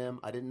know him.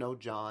 I didn't know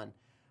John.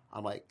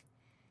 I'm like,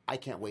 I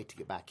can't wait to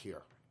get back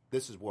here.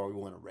 This is where we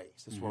want to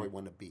race. This is where we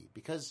want to be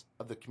because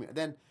of the community.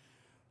 Then.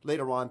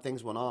 Later on,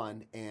 things went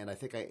on, and I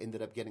think I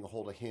ended up getting a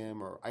hold of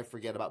him, or I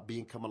forget about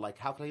becoming like,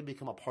 how can I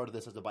become a part of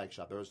this as a bike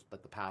shop? There was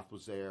like the Path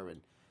was there, and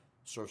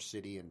Surf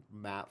City, and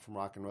Matt from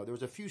Rock and Roll. There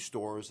was a few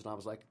stores, and I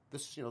was like,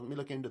 this, let me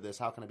look into this.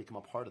 How can I become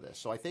a part of this?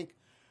 So I think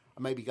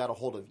I maybe got a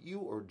hold of you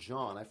or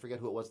John. I forget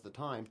who it was at the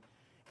time,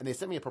 and they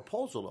sent me a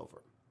proposal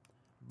over.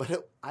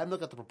 But I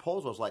look at the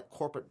proposals like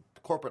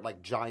corporate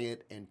like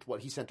Giant, and what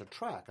he sent to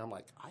Track. I'm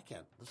like, I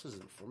can't. This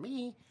isn't for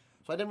me.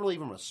 So I didn't really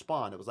even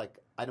respond. It was like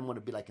I didn't want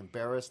to be like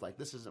embarrassed, like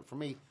this isn't for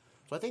me.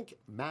 So I think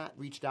Matt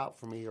reached out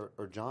for me,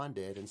 or John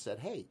did, and said,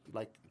 hey,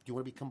 like, do you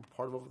want to become a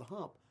part of Over the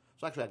Hump?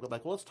 So actually I was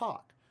like, well, let's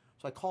talk.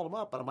 So I called him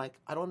up, but I'm like,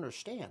 I don't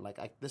understand. Like,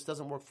 this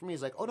doesn't work for me.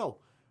 He's like, oh, no,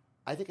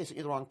 I think I sent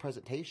you the wrong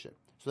presentation.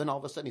 So then all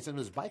of a sudden he sent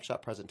me his bike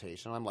shop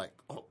presentation. And I'm like,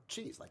 oh,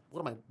 geez, like,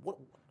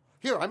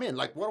 here, I'm in.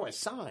 Like, what do I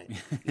sign?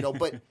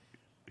 But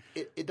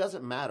it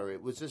doesn't matter.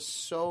 It was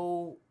just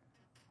so...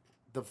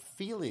 The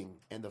feeling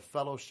and the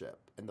fellowship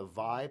and the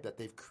vibe that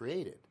they've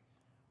created.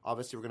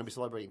 Obviously, we're going to be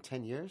celebrating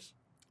 10 years.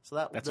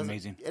 So that's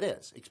amazing. It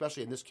is,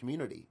 especially in this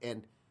community.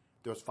 And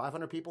there was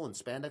 500 people in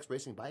spandex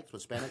racing bikes when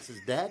spandex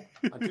is dead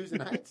on Tuesday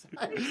nights.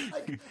 I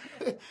mean,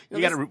 we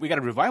got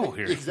a revival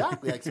here.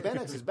 Exactly. Like,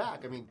 spandex is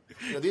back. I mean,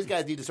 these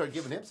guys need to start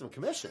giving him some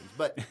commissions.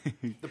 But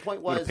the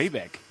point was,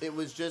 payback. It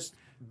was just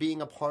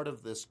being a part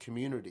of this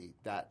community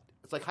that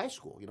it's like high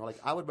school.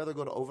 Like, I would rather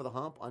go to Over the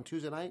Hump on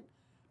Tuesday night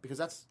because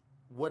that's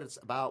what it's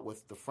about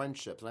with the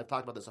friendships. And I've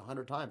talked about this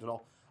 100 times, and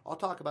I'll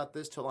talk about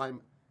this till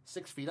I'm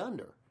 6 feet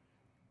under.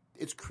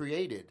 It's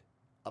created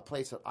a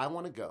place that I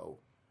want to go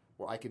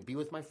where I can be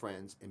with my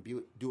friends and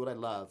do what I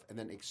love and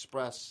then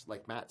express,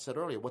 like Matt said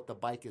earlier, what the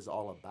bike is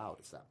all about.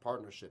 It's that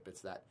partnership.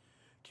 It's that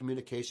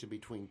communication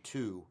between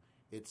two.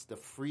 It's the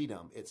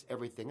freedom. It's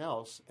everything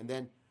else. And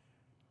then,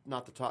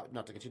 not to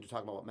continue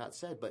talking about what Matt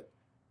said, but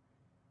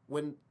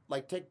when,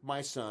 like, take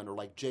my son or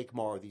like Jake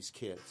Marr, these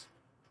kids,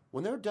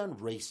 when they're done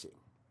racing,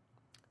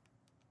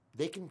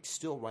 they can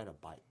still ride a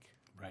bike.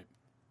 Right.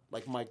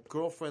 Like my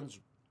girlfriend's,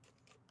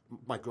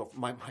 I was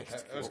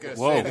going to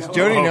say, does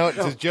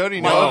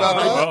Jody know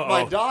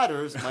about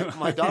this?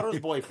 My daughter's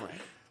boyfriend,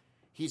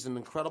 he's an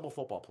incredible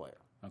football player.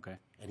 Okay.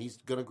 And he's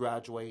going to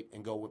graduate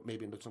and go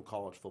maybe into some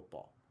college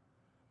football.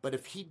 But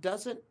if he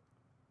doesn't,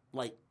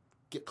 like,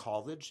 get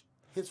college,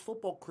 his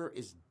football career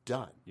is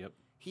done. Yep.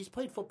 He's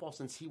played football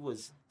since he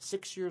was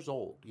 6 years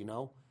old,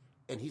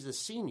 and he's a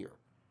senior.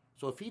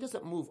 So if he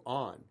doesn't move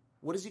on,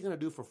 what is he going to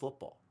do for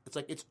football? It's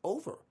like, it's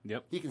over.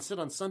 Yep. He can sit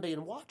on Sunday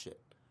and watch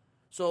it.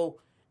 So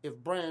if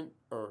Brent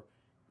or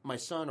my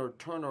son or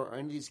Turner or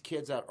any of these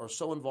kids that are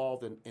so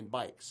involved in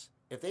bikes,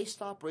 if they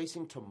stop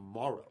racing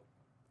tomorrow,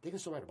 they can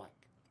still ride a bike.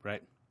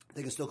 Right.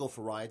 They can still go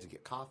for rides and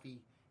get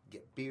coffee,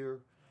 get beer,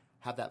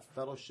 have that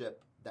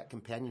fellowship, that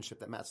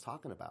companionship that Matt's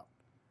talking about.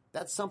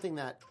 That's something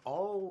that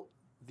all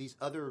these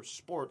other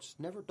sports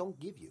don't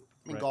give you.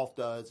 I mean, golf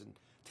does and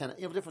tennis,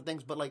 different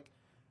things, but like,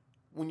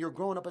 when you're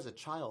growing up as a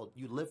child,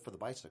 you live for the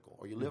bicycle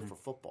or you live for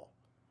football.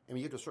 And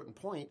when you get to a certain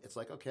point, it's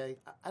like, okay,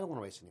 I don't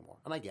want to race anymore.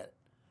 And I get it.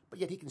 But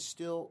yet he can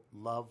still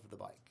love the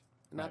bike.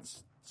 And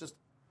that's just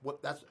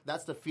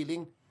that's the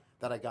feeling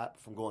that I got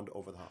from going to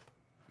Over the Hump.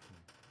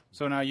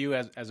 So now you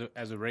as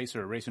a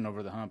racer racing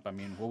Over the Hump, I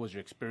mean, what was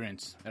your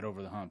experience at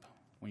Over the Hump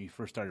when you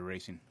first started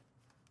racing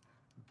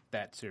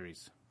that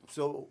series?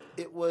 So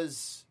it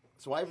was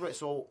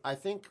I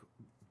think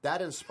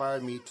that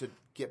inspired me to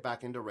get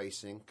back into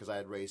racing because I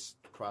had raced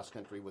cross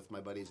country with my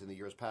buddies in the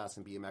years past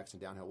and BMX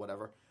and downhill,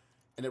 whatever.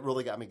 And it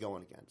really got me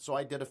going again. So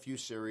I did a few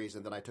series,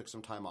 and then I took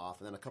some time off.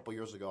 And then a couple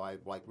years ago, I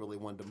really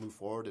wanted to move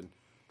forward and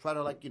try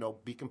to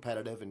be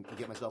competitive and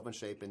get myself in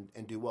shape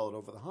and do well at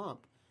Over the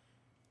Hump.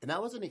 And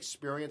that was an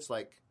experience.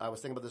 I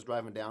was thinking about this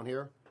driving down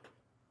here.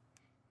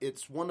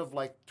 It's one of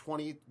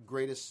 20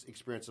 greatest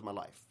experiences of my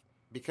life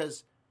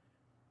because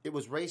it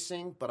was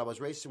racing, but I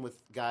was racing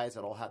with guys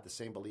that all had the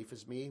same belief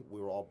as me.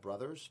 We were all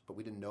brothers, but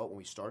we didn't know it when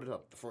we started the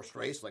first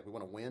race. We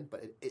want to win,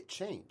 but it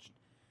changed.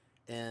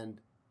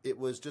 And it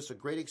was just a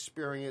great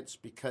experience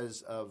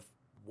because of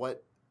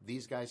what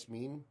these guys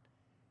mean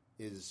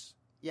is,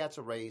 it's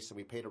a race, and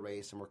we pay to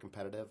race, and we're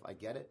competitive. I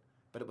get it.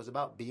 But it was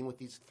about being with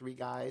these 3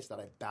 guys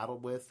that I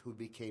battled with who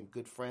became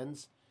good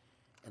friends.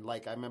 And I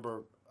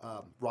remember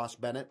Ross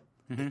Bennett,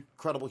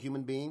 incredible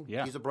human being.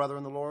 Yeah. He's a brother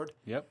in the Lord.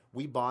 Yep.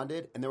 We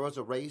bonded, and there was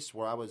a race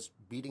where I was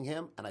beating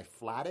him, and I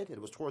flatted. It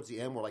was towards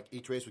the end where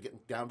each race was getting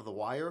down to the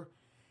wire.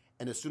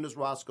 And as soon as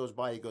Ross goes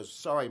by, he goes,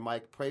 "Sorry,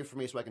 Mike, pray for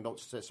me so I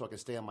can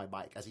stay on my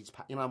bike." As he's,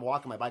 I'm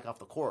walking my bike off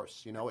the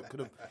course. It could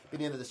have been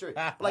the end of the series.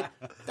 But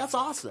that's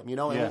awesome,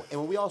 And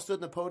when we all stood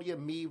in the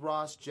podium, me,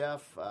 Ross,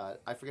 Jeff,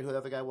 I forget who the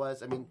other guy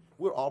was. I mean,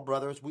 we're all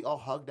brothers. We all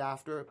hugged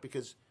after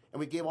and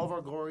we gave all of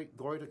our glory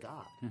to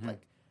God.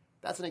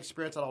 That's an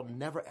experience that I'll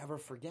never ever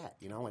forget.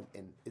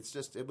 And it's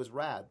just, it was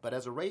rad. But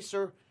as a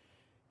racer,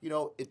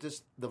 it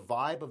just, the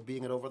vibe of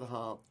being at Over the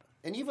Hump,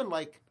 and even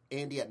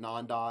Andy at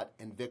Non-Dot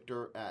and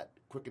Victor at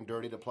Quick and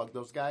Dirty, to plug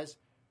those guys,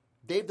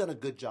 they've done a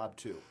good job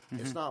too.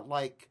 It's not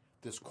like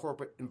this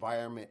corporate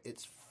environment.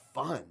 It's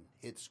fun.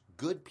 It's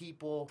good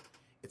people.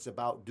 It's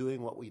about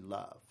doing what we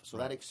love. So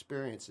that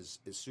experience is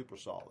super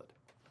solid.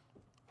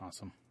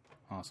 Awesome.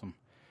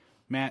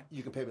 Matt,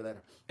 you can pay me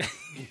later.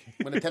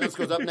 When attendance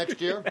goes up next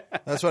year.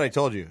 That's what I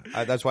told you.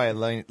 That's why I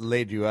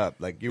laid you up.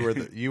 You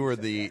were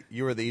the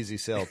easy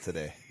sell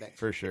today. Thanks.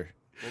 For sure.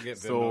 We'll get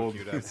sold.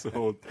 Venmo queued up.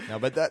 Sold. No,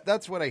 but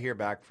that's what I hear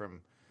back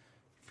from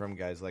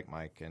guys like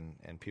Mike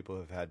and people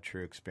who've had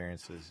true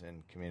experiences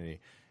in community.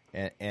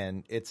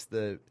 And it's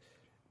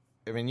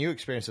you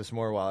experienced this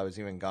more while I was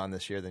even gone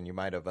this year than you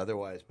might have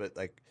otherwise, but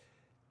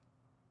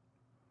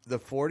the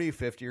 40,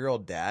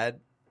 50-year-old dad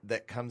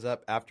that comes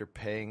up after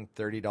paying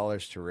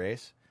 $30 to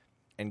race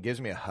and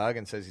gives me a hug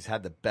and says he's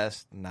had the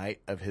best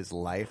night of his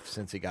life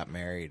since he got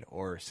married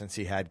or since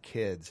he had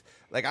kids.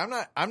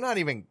 I'm not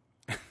even,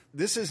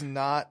 this is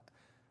not,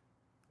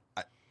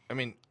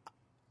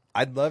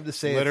 I'd love to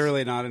say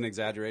literally not an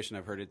exaggeration.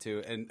 I've heard it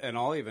too. And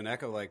I'll even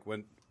echo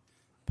when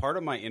part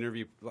of my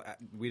interview,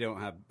 we don't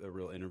have a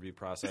real interview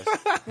process.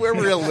 We're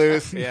real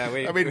loose. Yeah,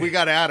 we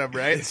got Adam,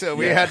 right? So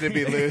we had to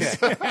be loose.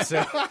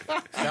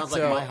 Sounds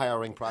like my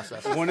hiring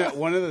process. One of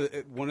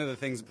the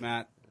things,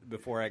 Matt,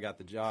 before I got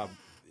the job,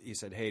 he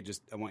said, "Hey,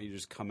 I want you to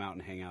just come out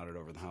and hang out at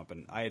Over the Hump."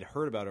 And I had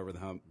heard about Over the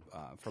Hump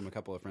from a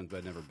couple of friends, but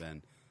I'd never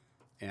been.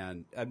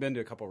 And I'd been to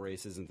a couple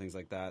races and things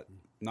like that,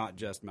 not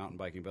just mountain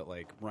biking, but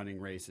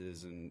running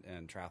races and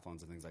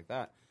triathlons and things like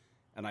that.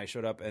 And I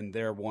showed up, and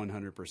there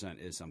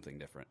 100% is something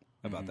different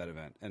about that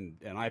event. And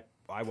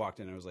I walked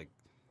in, and I was like,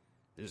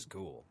 this is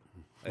cool.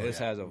 This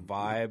has a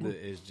vibe that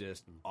is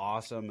just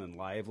awesome and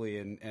lively.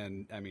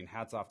 And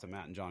hats off to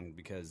Matt and John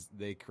because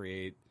they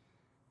create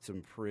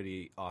some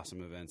pretty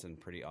awesome events and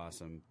pretty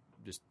awesome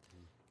just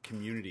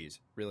communities,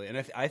 really. And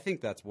I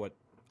think that's what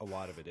a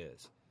lot of it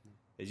is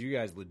you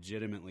guys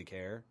legitimately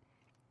care,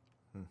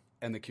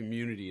 and the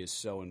community is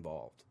so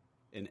involved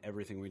in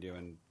everything we do.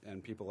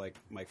 And people like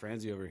Mike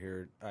Franze over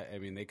here,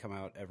 they come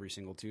out every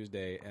single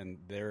Tuesday, and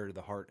they're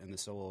the heart and the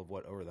soul of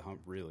what Over the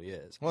Hump really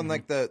is. Well, and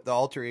the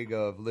alter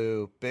ego of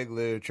Lou, Big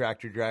Lou,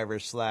 tractor driver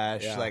 /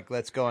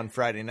 let's go on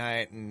Friday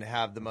night and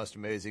have the most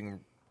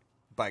amazing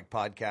bike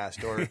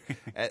podcast, or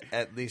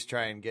at least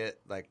try and get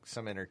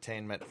some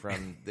entertainment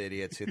from the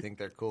idiots who think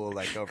they're cool,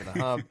 Over the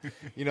Hump.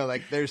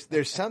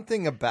 There's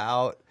something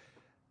about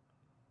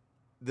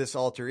this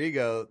alter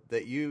ego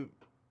that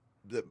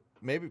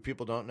maybe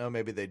people don't know,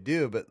 maybe they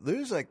do, but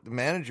Lou's the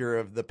manager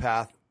of the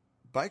Path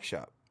Bike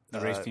Shop,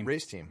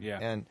 race team.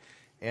 Yeah.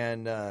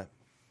 And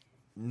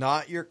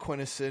not your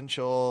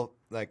quintessential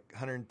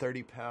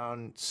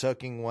 130-pound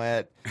soaking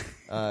wet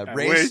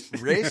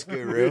race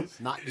guru,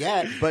 not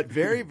yet, but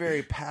very,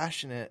 very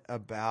passionate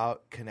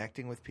about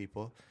connecting with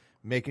people,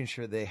 making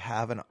sure they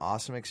have an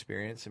awesome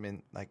experience.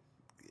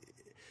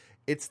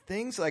 It's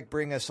things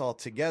bring us all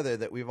together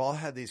that we've all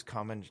had these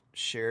common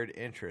shared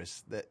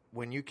interests that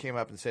when you came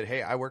up and said,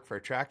 "Hey, I work for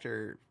a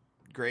tractor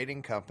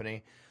grading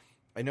company.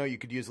 I know you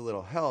could use a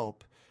little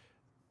help."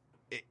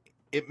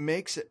 It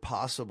makes it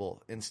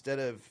possible, instead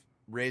of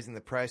raising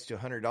the price to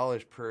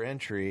 $100 per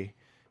entry,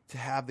 to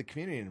have the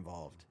community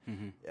involved,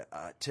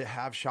 to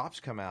have shops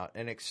come out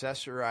and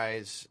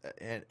accessorize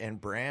and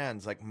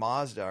brands like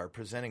Mazda, our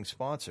presenting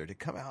sponsor, to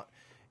come out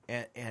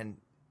and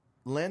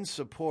lend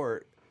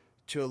support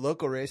to a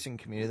local racing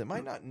community that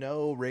might not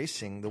know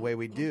racing the way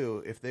we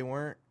do if they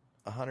weren't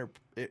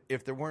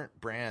if there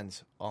weren't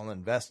brands all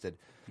invested.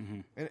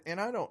 And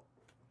I don't,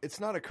 it's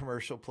not a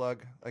commercial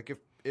plug.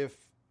 If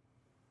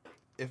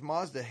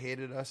Mazda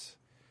hated us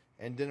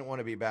and didn't want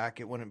to be back,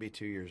 it wouldn't be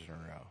 2 years in a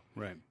row.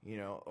 Right. You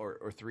know,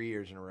 or 3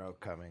 years in a row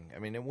coming. I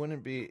mean, it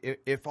wouldn't be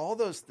if all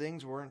those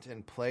things weren't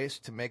in place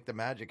to make the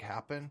magic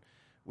happen,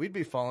 we'd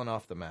be falling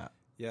off the map.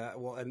 Yeah,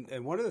 well,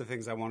 and one of the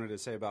things I wanted to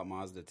say about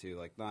Mazda too,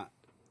 like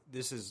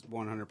this is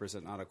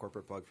 100% not a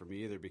corporate plug for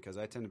me either, because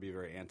I tend to be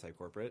very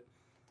anti-corporate.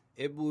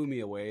 It blew me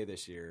away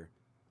this year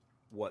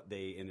what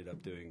they ended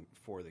up doing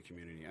for the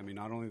community. I mean,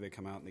 not only they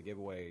come out and they give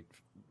away,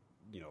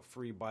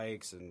 free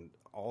bikes and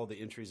all the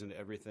entries into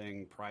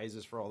everything,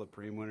 prizes for all the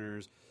preem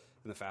winners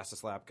and the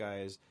fastest lap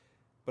guys,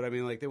 but I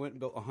mean, like, they went and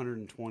built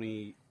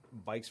 120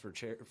 bikes for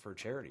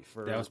charity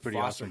for that was pretty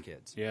foster awesome.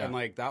 kids. Yeah, and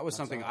like that was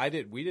something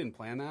we didn't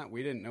plan that.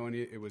 We didn't know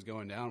it was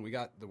going down. We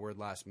got the word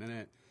last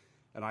minute,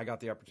 and I got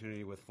the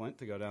opportunity with Flint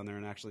to go down there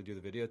and actually do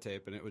the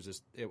videotape. And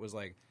it was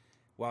like,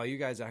 wow, you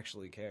guys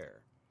actually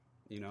care,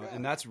 Yeah.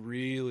 And that's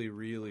really,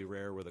 really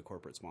rare with a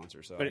corporate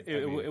sponsor. So, but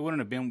it wouldn't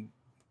have been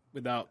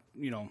without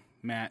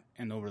Matt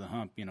and Over the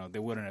Hump. They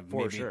wouldn't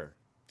have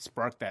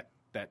sparked that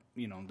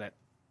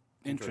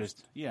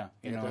interest. Yeah,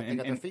 they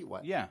got their feet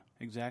wet. Yeah,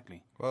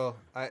 exactly. Well,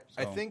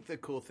 I think the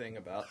cool thing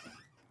about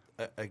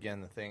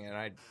again the thing, and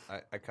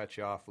I cut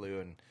you off, Lou,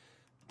 and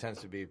it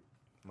tends to be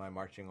my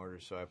marching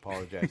orders, so I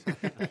apologize.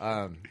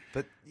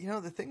 But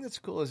the thing that's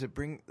cool is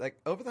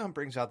Over the Hump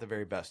brings out the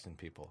very best in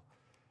people.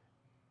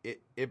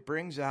 It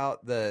brings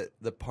out the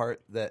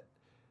part that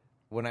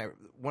one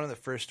of the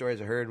first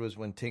stories I heard was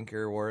when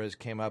Tinker Juarez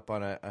came up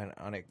on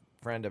a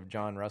friend of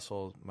John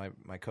Russell,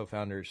 my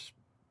co-founder's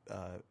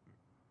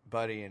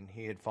buddy, and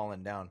he had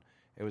fallen down.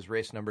 It was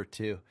race number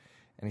 2,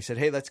 and he said,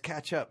 "Hey, let's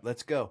catch up.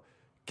 Let's go.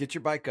 Get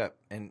your bike up."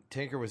 And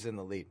Tinker was in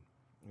the lead.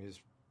 He was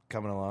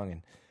coming along,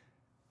 and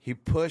he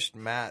pushed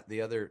Matt, the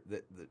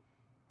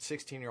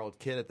 16-year-old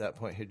kid at that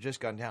point, who had just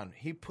gone down.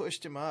 He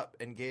pushed him up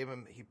and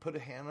he put a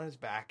hand on his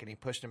back, and he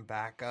pushed him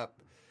back up.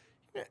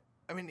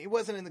 I mean, he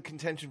wasn't in the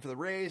contention for the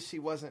race. He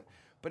wasn't,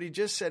 but he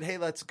just said, "Hey,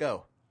 let's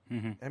go."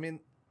 Mm-hmm. I mean,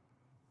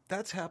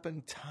 that's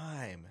happened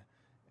time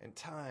and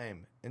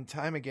time and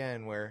time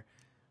again, where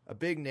a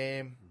big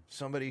name,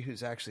 somebody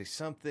who's actually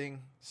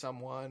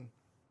someone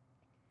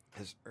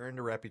has earned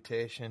a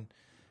reputation,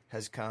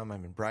 has come. I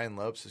mean, Brian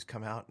Lopes has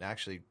come out and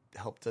actually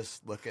helped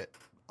us look at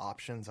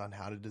options on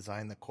how to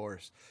design the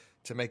course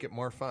to make it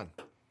more fun.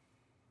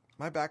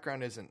 My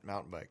background isn't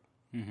mountain bike.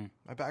 Mm-hmm.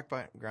 My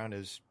background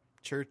is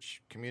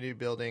church, community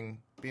building,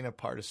 being a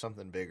part of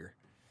something bigger.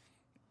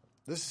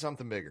 This is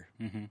something bigger.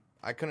 Mm-hmm.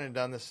 I couldn't have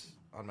done this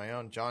on my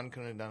own. John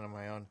couldn't have done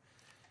it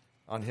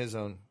on his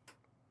own.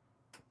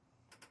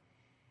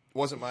 It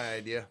wasn't my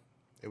idea.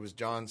 It was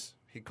John's.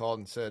 He called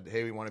and said,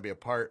 "Hey, we want to be a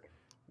part."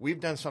 We've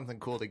done something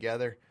cool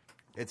together.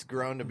 It's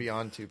grown to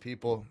beyond 2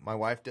 people. My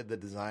wife did the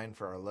design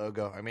for our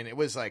logo. I mean, it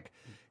was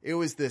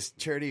this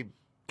charity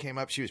came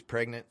up. She was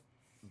pregnant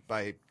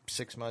by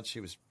 6 months.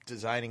 She was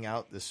designing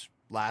out this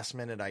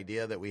last-minute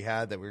idea that we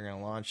had that we were going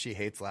to launch. She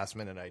hates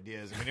last-minute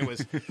ideas. I mean, it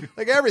was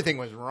like everything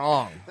was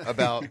wrong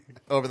about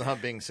Over the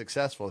Hump being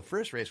successful. The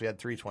first race, we had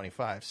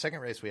 325.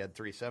 Second race, we had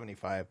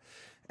 375.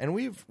 And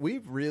we've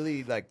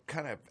really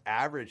kind of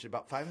averaged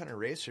about 500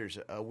 racers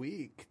a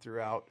week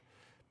throughout.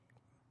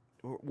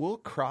 We'll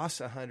cross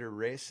 100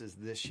 races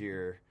this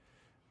year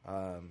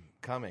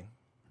coming,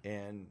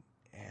 and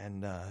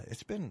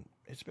it's been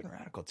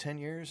radical. 10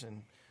 years,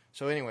 and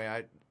so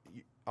anyway,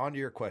 on to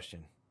your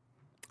question.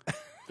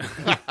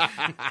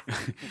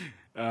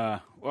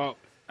 Well,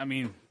 I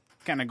mean,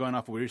 kind of going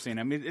off of what you're saying,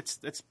 I mean,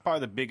 it's probably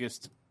the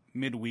biggest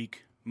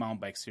midweek mountain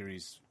bike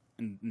series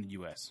in the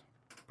U.S.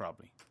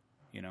 probably,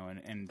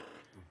 and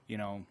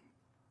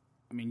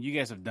I mean, you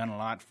guys have done a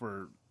lot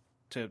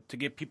to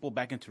get people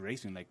back into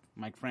racing, like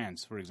Mike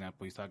Franze, for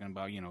example. He's talking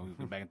about, going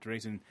back into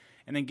racing,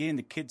 and then getting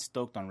the kids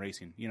stoked on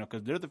racing,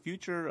 because they're the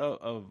future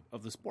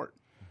of the sport.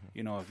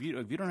 If you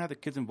don't have the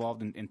kids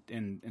involved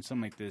in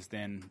something like this,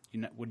 then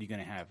what are you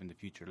going to have in the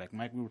future? Like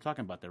Mike, we were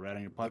talking about that right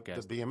on your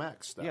podcast. The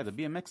BMX stuff. Yeah, the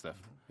BMX stuff.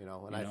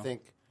 I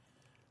think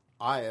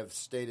I have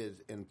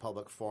stated in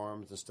public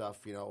forums and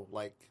stuff,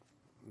 like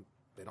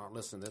they don't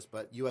listen to this,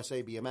 but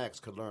USA BMX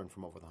could learn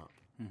from Over the Hump.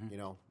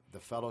 Mm-hmm. The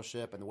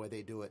fellowship and the way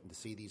they do it, and to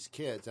see these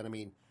kids. And I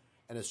mean,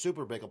 and a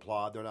super big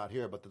applaud, they're not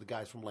here, but the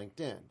guys from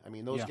LinkedIn. I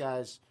mean, those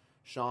guys,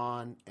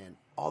 Sean and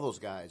all those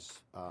guys,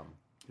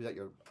 who's that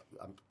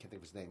I can't think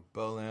of his name.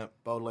 Bo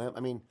Limp.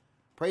 I mean,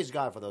 praise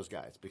God for those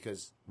guys,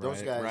 because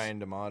those guys. Ryan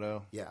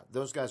D'Amato. Yeah,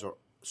 those guys are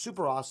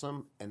super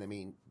awesome. And I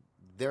mean,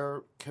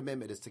 their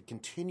commitment is to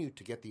continue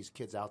to get these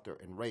kids out there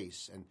and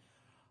race. And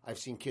I've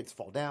seen kids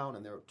fall down,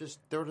 and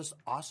they're just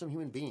awesome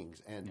human beings.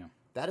 And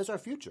that is our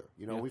future.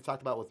 We've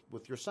talked about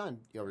with your son,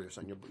 your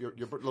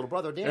little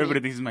brother, Danny. Everybody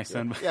thinks he's my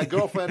son. Yeah,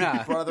 girlfriend,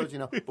 brothers,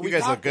 But you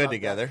guys look good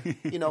together.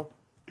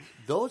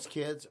 Those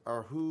kids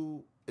are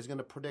who is going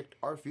to predict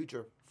our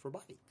future for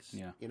bikes.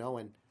 Yeah.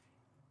 And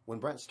when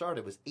Brent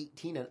started, it was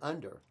 18 and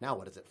under. Now,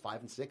 what is it,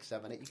 5 and 6,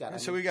 7,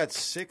 8? We got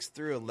 6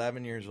 through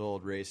 11 years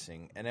old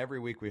racing, and every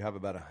week we have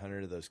about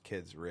 100 of those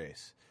kids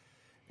race.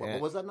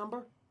 What was that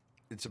number?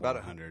 It's about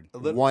 100.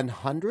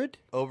 100?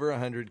 Over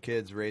 100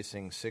 kids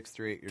racing 6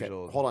 through 8 years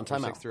old. Hold on,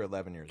 time out. 6 through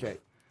 11 years old.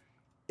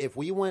 if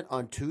we went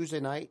on Tuesday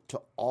night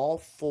to all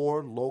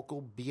 4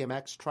 local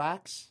BMX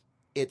tracks,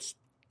 it's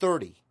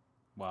 30.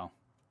 Wow.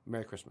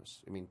 Merry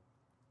Christmas. I mean,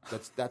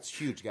 that's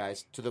huge,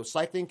 guys. To the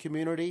cycling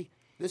community,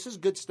 this is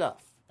good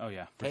stuff. Oh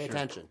yeah, for Pay sure.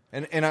 attention.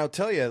 And I'll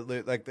tell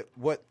you, like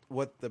what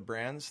the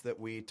brands that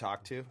we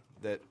talk to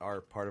that are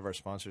part of our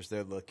sponsors,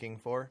 they're looking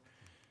for,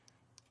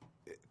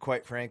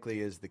 quite frankly,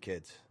 is the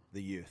kids,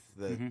 the youth,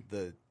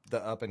 the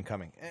up and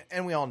coming,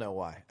 and we all know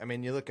why. I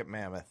mean, you look at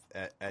Mammoth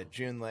at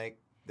June Lake.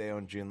 They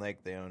own June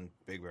Lake. They own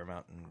Big Bear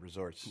Mountain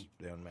Resorts.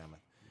 They own Mammoth.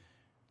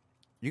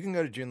 You can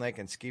go to June Lake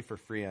and ski for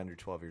free under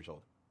 12 years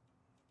old.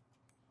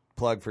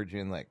 Plug for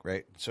June Lake,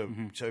 right? So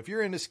if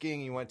you're into skiing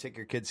and you want to take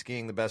your kids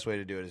skiing, the best way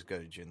to do it is go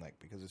to June Lake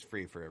because it's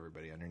free for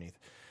everybody underneath.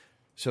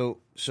 So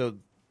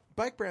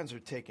bike brands are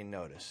taking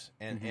notice,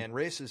 and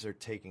races are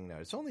taking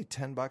notice. It's only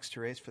 $10 to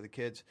race for the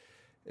kids.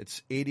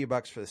 It's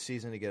 $80 for the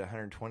season to get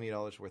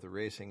 $120 worth of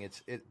racing.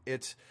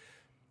 It's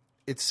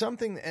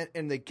something,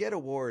 and they get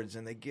awards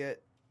and they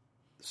get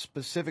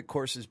specific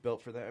courses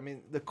built for them. I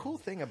mean, the cool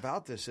thing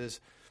about this is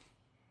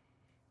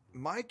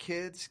my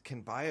kids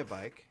can buy a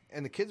bike,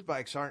 and the kids'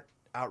 bikes aren't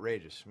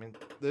outrageous. I mean,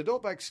 the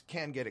adult bikes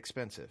can get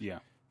expensive. Yeah.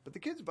 But the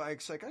kids'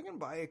 bikes, like I can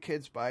buy a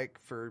kid's bike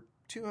for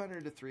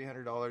 $200 to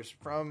 $300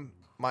 from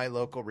my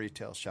local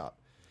retail shop.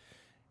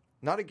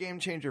 Not a game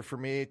changer for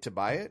me to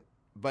buy it,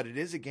 but it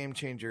is a game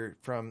changer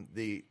from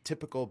the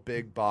typical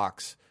big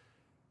box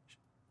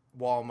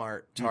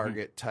Walmart,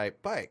 Target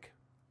type bike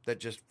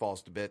that just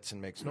falls to bits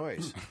and makes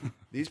noise.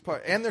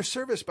 And they're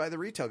serviced by the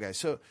retail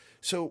guys.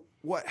 So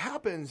what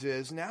happens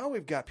is now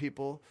we've got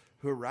people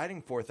who are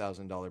riding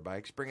 $4,000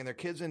 bikes, bringing their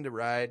kids in to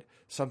ride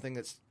something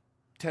that's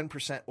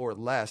 10% or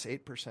less,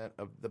 8%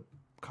 of the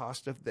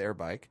cost of their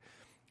bike.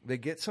 They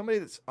get somebody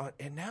that's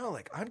and now,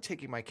 like, I'm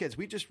taking my kids.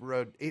 We just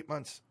rode 8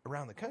 months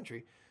around the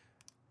country.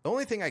 The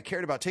only thing I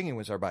cared about taking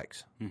was our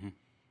bikes.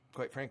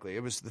 Quite frankly,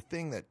 it was the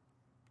thing that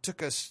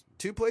took us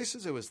 2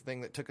 places. It was the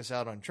thing that took us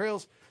out on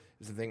trails. It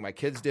was the thing my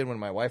kids did when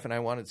my wife and I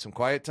wanted some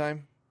quiet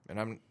time. And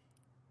I'm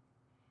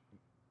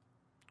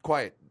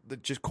quiet.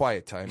 Just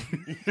quiet time.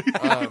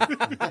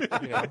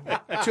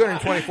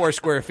 224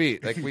 square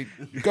feet. Like, we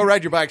go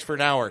ride your bikes for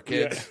an hour,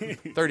 kids. Yeah.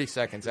 30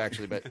 seconds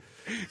actually, but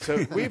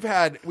so we've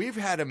had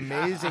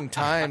amazing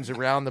times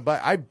around the bike.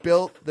 I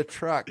built the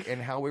truck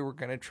and how we were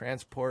going to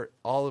transport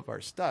all of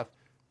our stuff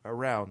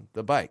around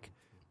the bike,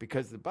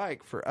 because the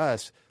bike for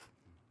us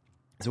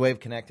is a way of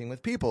connecting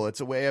with people. It's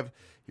a way of,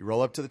 you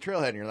roll up to the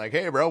trailhead and you're like,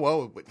 hey bro,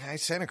 whoa,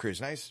 nice Santa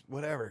Cruz, nice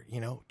whatever,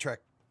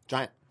 Trek,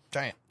 Giant,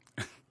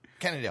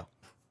 Cannondale.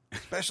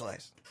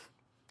 Specialized.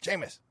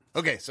 Jameis.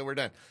 Okay, so we're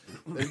done.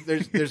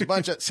 There's a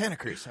bunch of Santa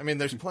Cruz. I mean,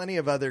 there's plenty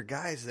of other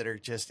guys that are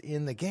just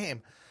in the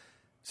game.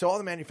 So all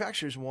the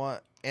manufacturers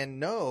want and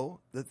know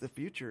that the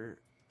future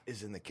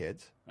is in the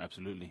kids.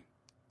 Absolutely.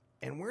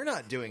 And we're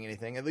not doing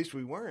anything. At least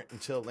we weren't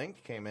until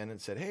Link came in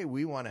and said, hey,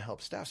 we want to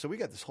help staff. So we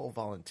got this whole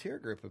volunteer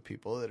group of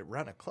people that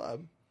run a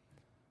club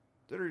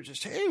that are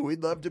just, hey,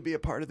 we'd love to be a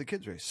part of the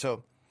kids race.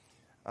 So,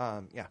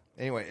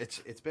 anyway,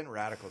 it's been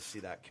radical to see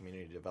that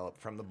community develop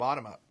from the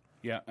bottom up.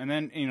 Yeah, and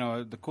then,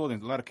 the cool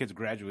thing, a lot of kids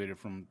graduated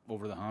from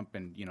Over the Hump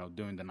and,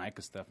 doing the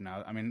NICA stuff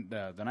now. I mean,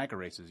 the NICA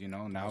races,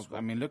 now. Cool.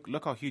 I mean,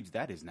 look how huge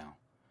that is now.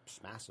 It's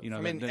massive.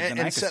 I mean,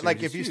 and so,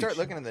 like, if you start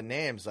looking at the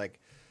names, like,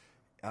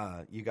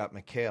 you got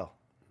Mikhail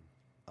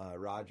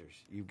Rogers.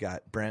 You've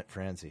got Brent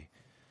Franze.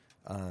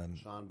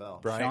 Sean Bell.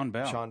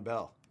 Sean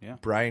Bell. Yeah.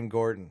 Brian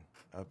Gordon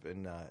up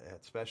in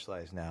at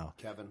Specialized now.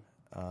 Kevin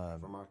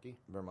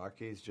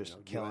Vermarke is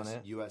just killing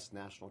it. U.S.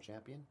 national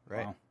champion.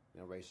 Right. Wow.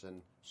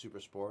 Racing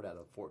super sport at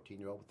a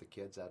 14-year-old with the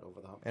kids at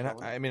Over the Hump.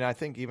 And I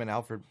think even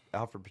Alfred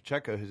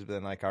Pacheco, who's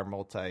been like our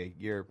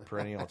multi-year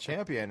perennial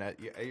champion at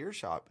your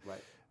shop,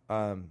 right,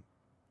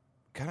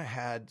 kind of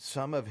had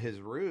some of his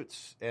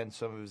roots and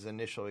some of his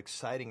initial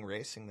exciting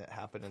racing that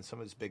happened, and some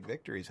of his big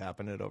victories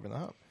happened at Over the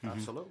Hump.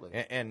 Absolutely.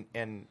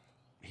 And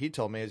he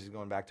told me as he's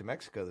going back to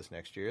Mexico this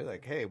next year,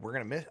 like, hey,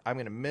 I'm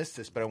gonna miss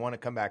this, but I want to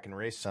come back and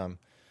race some.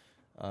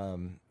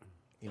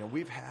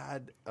 We've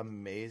had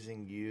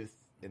amazing youth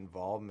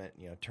involvement,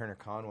 Turner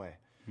Conway,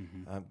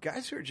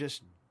 guys who are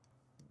just,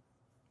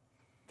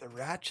 they're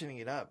ratcheting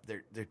it up,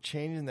 they're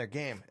changing their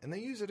game, and they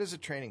use it as a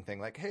training thing.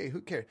 Like, hey, who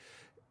cares?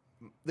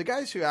 The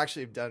guys who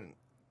actually have done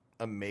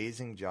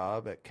amazing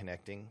job at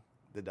connecting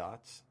the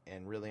dots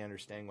and really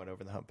understanding what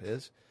Over the Hump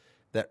is,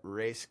 that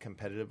race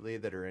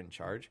competitively, that are in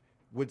charge,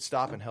 would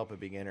stop and help a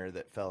beginner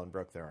that fell and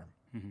broke their arm.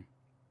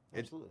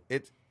 Absolutely.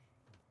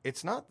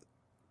 It's not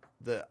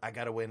the I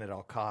got to win at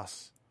all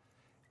costs.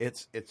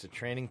 It's a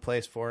training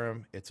place for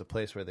them. It's a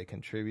place where they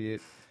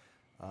contribute.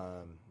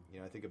 I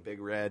think a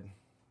Big Red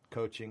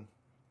coaching,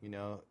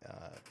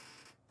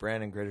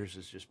 Brandon Gritters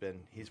has just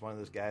been, he's one of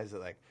those guys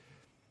that, like,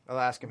 I'll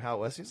ask him how it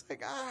was. He's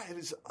like, it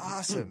was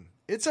awesome.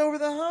 It's Over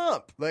the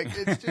Hump. Like,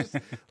 it's just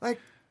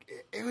like,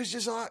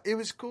 it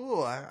was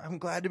cool. I'm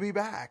glad to be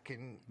back.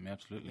 And,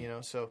 absolutely.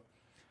 So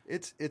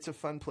it's a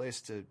fun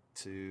place to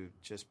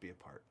just be a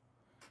part.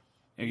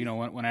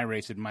 When I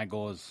race it, my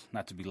goal is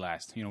not to be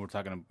last. We're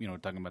talking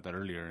about that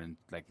earlier, and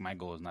like my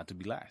goal is not to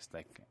be last.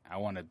 Like I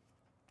want to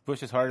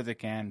push as hard as I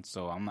can,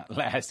 so I'm not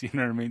last. You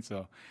know what I mean?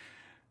 So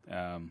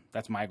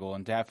that's my goal,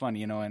 and to have fun,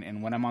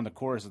 And when I'm on the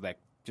course, it's like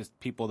just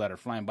people that are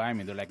flying by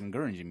me, they're like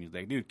encouraging me,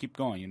 like, dude, keep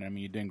going. You know what I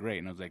mean? You're doing great.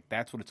 And I was like,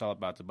 that's what it's all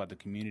about. It's about the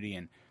community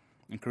and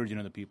encouraging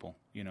other people,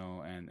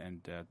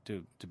 and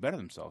to better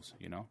themselves,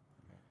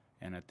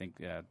 And I think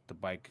the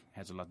bike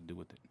has a lot to do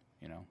with it.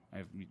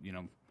 If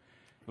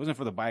it wasn't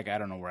for the bike, I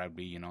don't know where I'd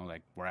be.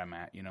 Like where I'm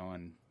at.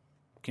 And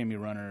Kimmy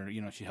Runner,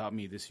 she helped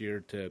me this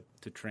year to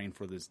train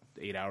for this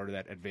 8-hour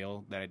at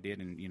Vail that I did,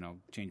 and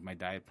change my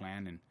diet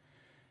plan,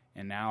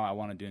 and now I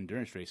want to do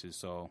endurance races.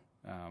 So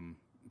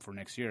for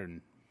next year,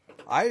 and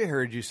I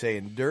heard you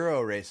say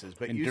enduro races,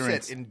 but you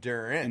said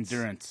endurance.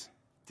 Endurance.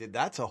 Dude,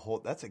 that's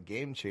a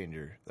game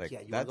changer. Like,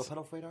 Yeah, you want to go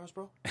pedal for 8 hours,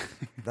 bro?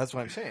 That's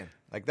what I'm saying.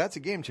 Like, that's a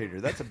game changer.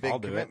 That's a big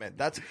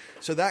commitment.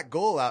 So that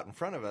goal out in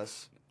front of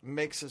us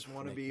makes us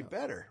want to be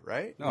better,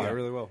 right? No, I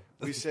really will.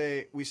 We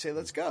say,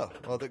 let's go.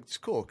 Well, that's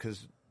cool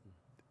because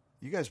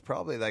you guys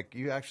probably,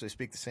 you actually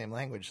speak the same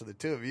language, so the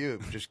two of you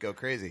just go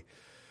crazy.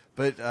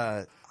 But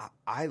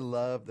I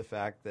love the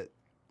fact that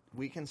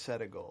we can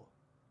set a goal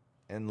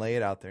and lay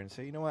it out there and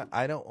say, you know what,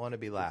 I don't want to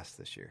be last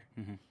this year.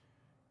 Mm-hmm.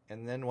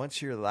 And then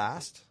once you're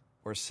last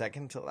or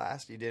second to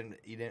last, you didn't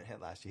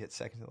hit last, you hit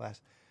second to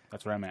last.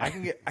 That's where I'm at. I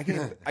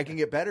can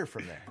get better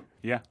from there.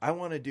 Yeah. I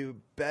want to do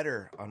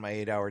better on my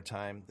 8-hour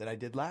time than I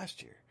did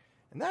last year.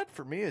 And that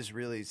for me is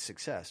really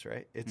success,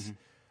 right? It's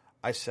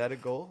I set a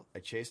goal, I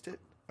chased it,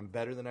 I'm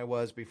better than I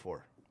was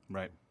before.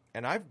 Right.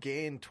 And I've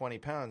gained 20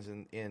 pounds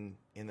in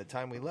the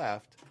time we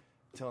left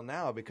till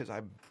now because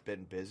I've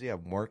been busy.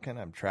 I'm working.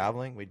 I'm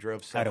traveling. We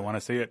drove. I don't want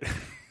to see it.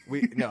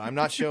 No, I'm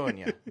not showing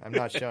you. I'm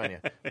not showing you.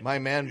 My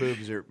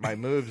moves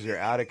are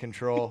out of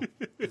control.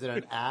 Is it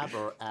an ab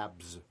or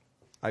abs?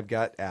 I've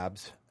got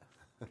abs.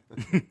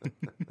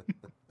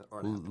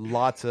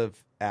 Lots of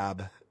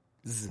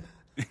abs.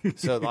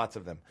 So lots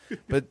of them.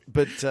 But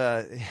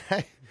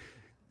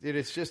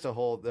it's just the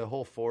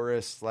whole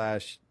forest /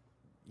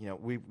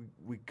 we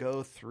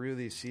go through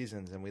these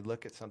seasons and we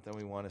look at something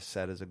we want to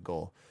set as a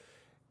goal.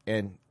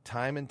 And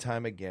time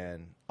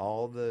again,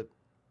 all the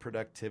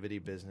productivity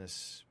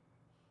business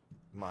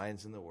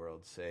minds in the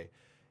world say,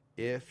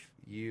 if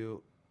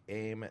you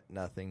aim at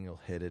nothing,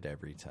 you'll hit it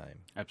every time.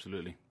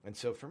 Absolutely. And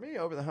so for me,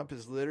 Over the Hump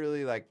is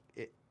literally like,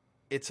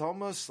 it's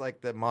almost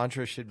like the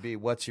mantra should be,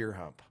 what's your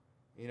hump?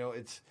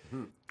 It's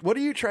what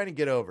are you trying to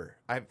get over?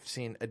 I've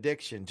seen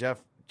addiction.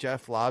 Jeff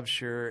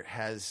Lobsher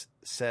has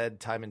said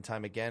time and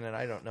time again, and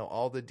I don't know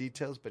all the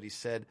details, but he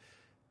said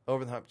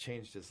Over the Hump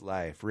changed his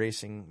life.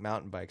 Racing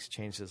mountain bikes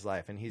changed his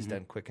life. And he's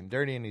done Quick and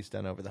Dirty, and he's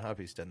done Over the Hump.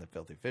 He's done the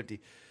Filthy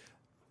 50.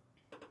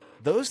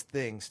 Those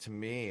things, to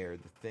me, are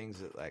the things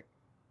that,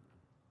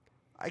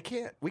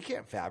 we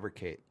can't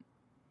fabricate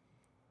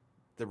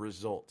the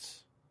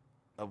results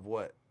of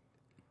what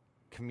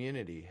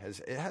community has.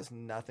 It has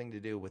nothing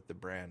to do with the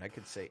brand. I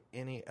could say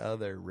any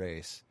other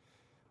race,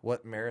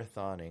 what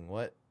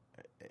marathoning,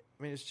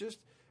 it's just,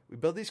 we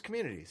build these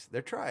communities.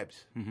 They're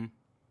tribes. Mm-hmm.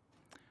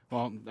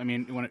 Well,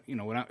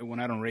 when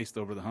I don't race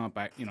Over the Hump,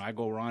 I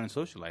go around and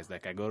socialize.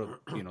 Like I go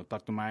to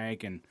talk to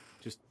Mike and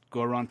just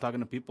go around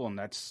talking to people, and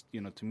that's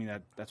to me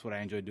that's what I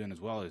enjoy doing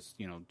as well, is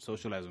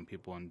socializing with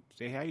people and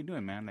say, hey, how you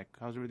doing, man? Like,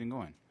 how's everything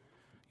going?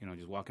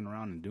 Just walking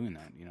around and doing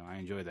that. I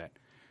enjoy that.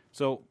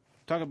 So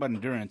talk about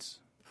endurance.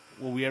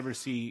 Will we ever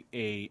see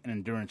an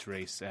endurance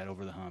race at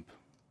Over the Hump?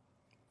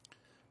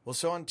 Well,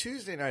 so on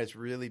Tuesday night, it's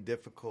really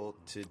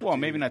difficult to. Well,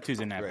 maybe not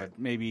Tuesday night, but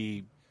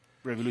maybe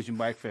Revolution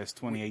Bike Fest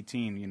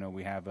 2018.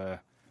 We have an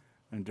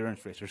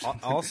endurance race or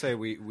something. I'll say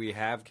we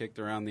have kicked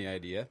around the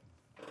idea,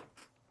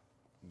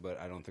 but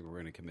I don't think we're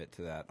going to commit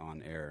to that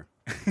on air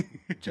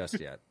just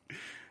yet.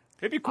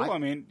 It'd be cool.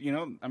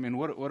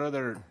 What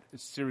other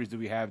series do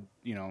we have?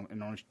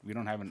 In Orange, we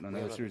don't have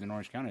another series in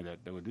Orange County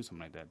that would do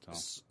something like that.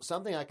 So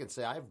something I could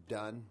say I've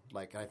done,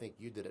 like I think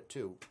you did it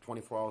too.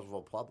 24 Hours of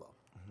Old Pueblo.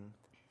 Mm-hmm.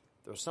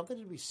 There's something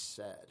to be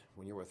said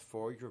when you're with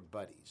 4 of your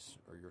buddies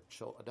or your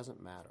children. It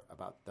doesn't matter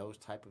about those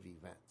type of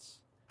events.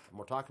 And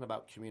we're talking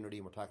about community,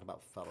 and we're talking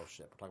about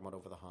fellowship. We're talking about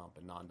Over the Hump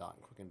and Non-Dot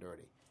and Quick and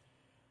Dirty.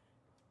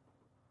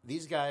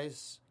 These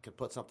guys could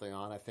put something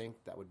on, I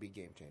think, that would be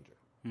game changer.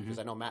 Mm-hmm. Because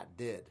I know Matt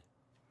did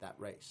that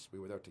race. We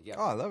were there together.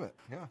 Oh, I love it.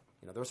 Yeah.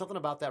 There was something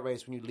about that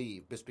race when you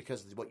leave, just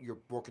because of what you're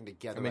working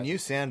together. You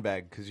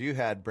sandbagged because you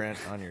had Brent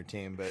on your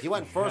team, but he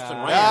went first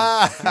and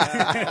ran.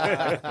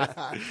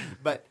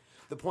 But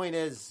the point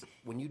is,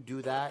 when you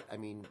do that,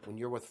 when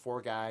you're with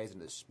 4 guys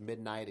and it's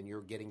midnight and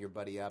you're getting your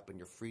buddy up and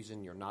you're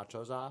freezing your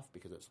nachos off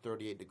because it's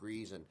 38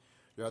 degrees and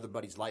your other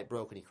buddy's light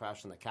broke and he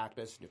crashed in the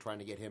cactus and you're trying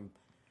to get him.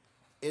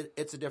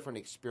 It's a different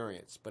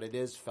experience, but it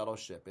is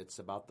fellowship. It's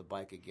about the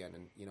bike again.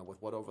 And,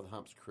 with what Over the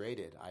Hump's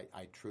created,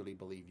 I truly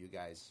believe you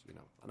guys,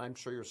 and I'm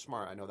sure you're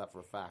smart. I know that for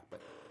a fact, but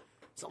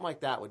something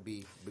like that would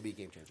be a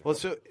game changer. Well,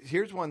 so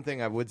here's one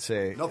thing I would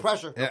say. No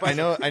pressure. I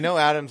know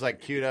Adam's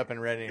queued up and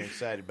ready and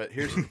excited, but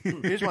here's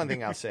one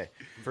thing I'll say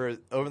for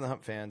Over the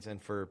Hump fans and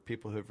for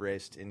people who've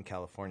raced in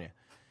California.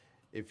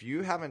 If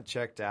you haven't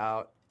checked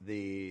out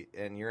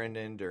and you're into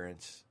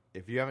endurance,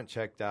 if you haven't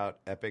checked out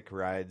Epic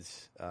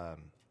Rides,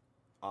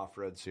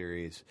 off-road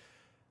series.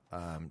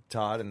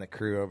 Todd and the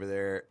crew over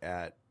there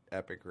at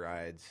Epic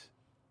Rides,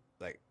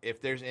 like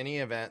if there's any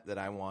event that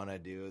I want to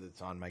do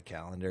that's on my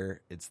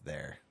calendar, it's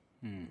there.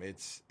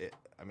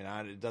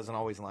 It doesn't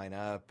always line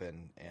up,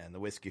 and the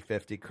Whiskey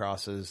 50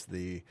 crosses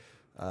the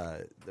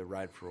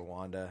Ride for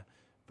Rwanda,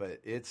 but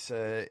it's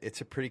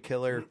a pretty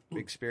killer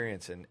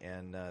experience,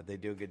 and they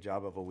do a good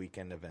job of a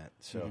weekend event.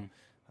 So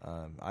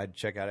I'd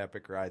check out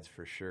Epic Rides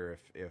for sure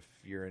if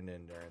you're into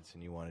endurance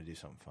and you want to do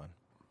something fun.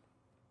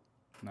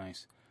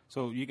 Nice.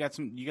 So you got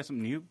some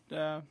new,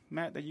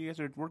 Matt, that you guys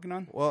are working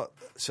on? Well,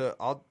 so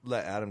I'll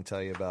let Adam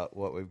tell you about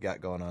what we've got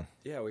going on.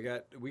 Yeah, we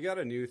got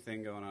a new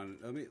thing going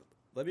on.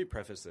 Let me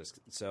preface this.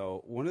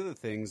 So one of the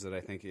things that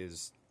I think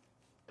is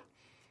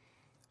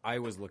I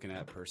was looking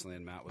at personally,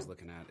 and Matt was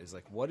looking at, is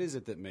like, what is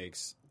it that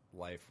makes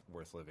life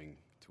worth living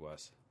to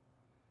us?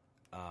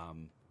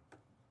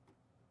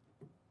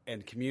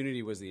 And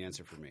community was the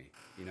answer for me.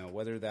 You know,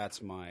 whether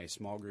that's my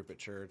small group at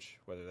church,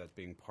 whether that's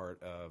being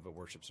part of a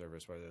worship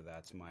service, whether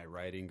that's my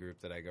riding group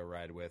that I go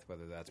ride with,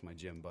 whether that's my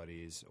gym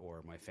buddies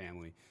or my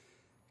family,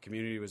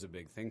 community was a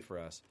big thing for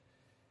us.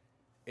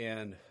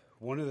 And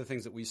one of the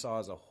things that we saw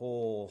as a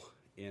whole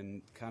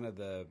in kind of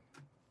the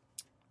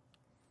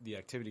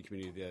activity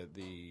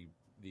community,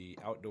 the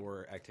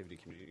outdoor activity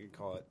community, you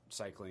call it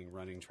cycling,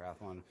 running,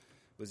 triathlon,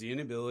 was the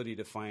inability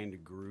to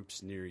find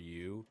groups near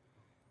you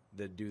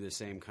that do the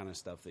same kind of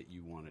stuff that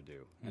you want to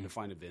do and to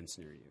find events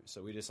near you.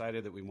 So we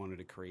decided that we wanted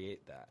to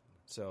create that.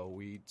 So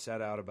we set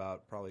out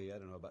about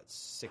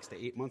 6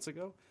 to 8 months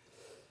ago,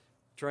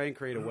 try and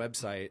create a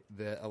website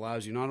that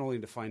allows you not only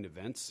to find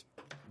events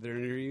that are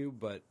near you,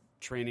 but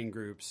training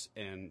groups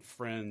and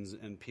friends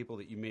and people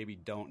that you maybe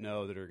don't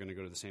know that are going to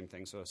go to the same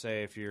thing. So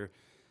say if you're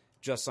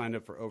just signed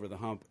up for Over the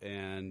Hump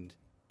and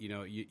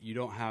you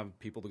don't have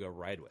people to go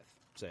ride with.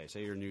 Say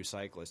you're a new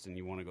cyclist and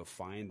you want to go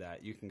find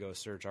that, you can go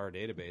search our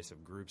database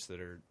of groups that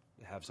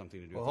have something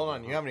to do. Well, with hold Over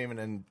on, the you Hump. haven't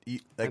even.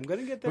 I'm going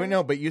to get there. Well,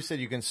 no, but you said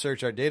you can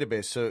search our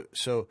database.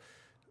 So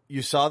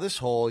you saw this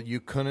hole, you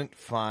couldn't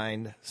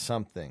find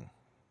something,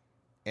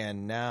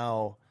 and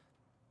now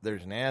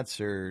there's an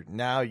answer.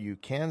 Now you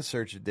can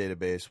search a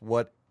database.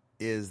 What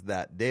is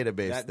that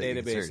database? That you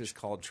can database search? is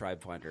called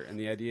Tribe Finder, and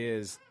the idea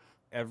is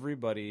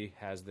everybody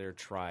has their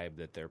tribe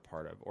that they're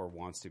part of or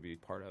wants to be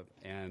part of,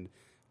 and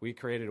we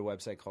created a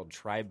website called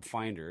Tribe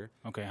Finder.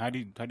 Okay, how do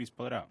you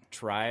spell it out?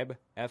 Tribe,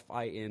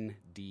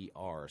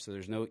 F-I-N-D-R. So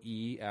there's no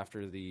E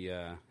after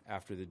the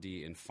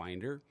D in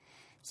Finder.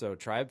 So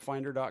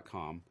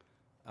tribefinder.com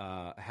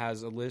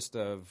has a list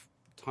of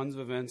tons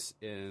of events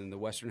in the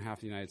western half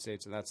of the United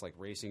States, and that's like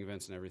racing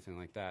events and everything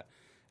like that.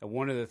 And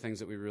one of the things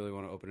that we really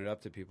want to open it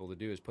up to people to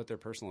do is put their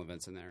personal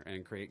events in there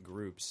and create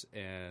groups.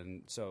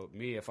 And so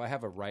if I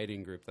have a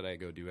riding group that I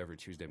go do every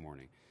Tuesday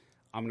morning,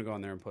 I'm going to go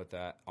on there and put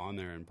that on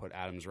there and put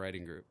Adam's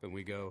riding group. And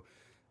we go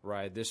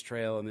ride this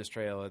trail and this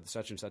trail at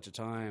such and such a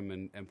time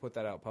and put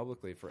that out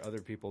publicly for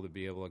other people to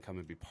be able to come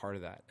and be part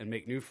of that and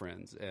make new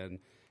friends. And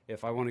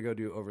if I want to go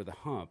do Over the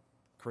Hump,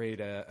 create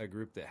a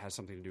group that has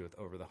something to do with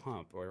Over the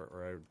Hump or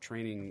a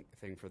training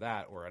thing for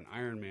that or an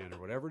Ironman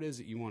or whatever it is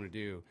that you want to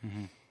do.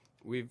 Mm-hmm.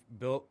 We've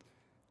built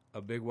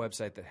a big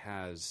website that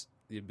has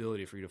the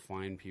ability for you to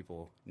find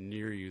people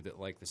near you that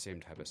like the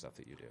same type of stuff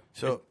that you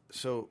do.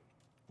 So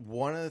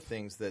one of the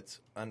things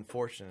that's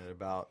unfortunate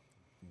about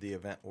the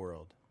event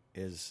world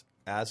is,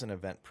 as an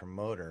event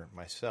promoter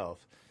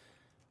myself,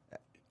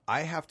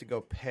 I have to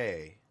go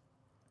pay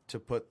to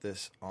put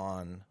this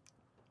on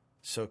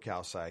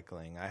SoCal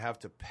Cycling. I have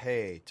to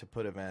pay to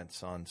put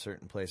events on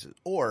certain places,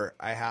 or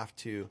I have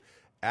to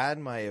add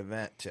my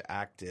event to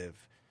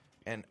active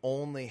and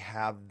only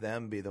have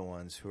them be the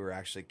ones who are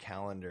actually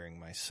calendaring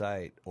my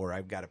site, or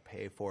I've got to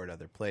pay for it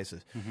other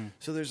places. Mm-hmm.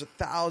 So there's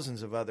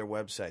thousands of other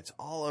websites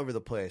all over the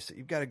place that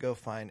you've got to go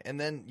find. And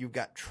then you've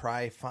got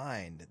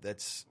TriFind,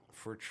 that's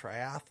for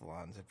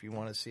triathlons, if you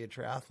want to see a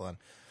triathlon.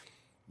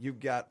 You've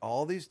got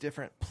all these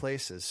different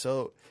places.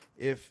 So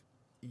if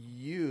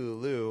you,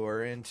 Lou,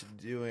 are into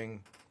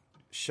doing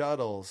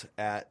shuttles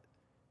at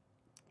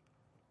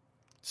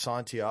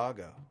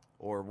Santiago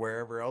or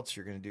wherever else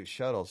you're going to do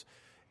shuttles,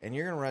 and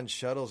you're going to run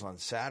shuttles on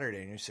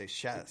Saturday, and you say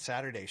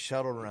Saturday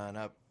shuttle run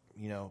up,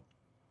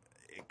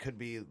 it could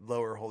be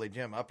Lower Holy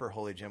Gym, Upper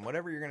Holy Gym,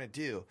 whatever you're going to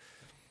do.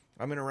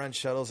 I'm going to run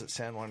shuttles at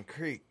San Juan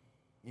Creek,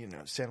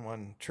 San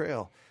Juan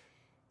Trail.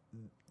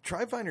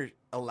 Tribe Finder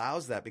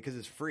allows that because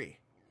it's free.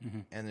 Mm-hmm.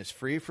 And it's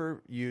free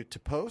for you to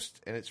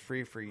post, and it's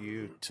free for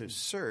you to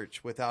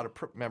search without a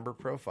member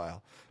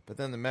profile. But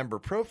then the member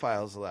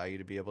profiles allow you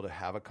to be able to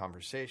have a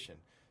conversation.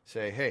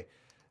 Say, hey,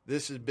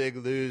 this is Big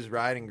Lou's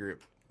riding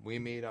group. We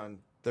meet on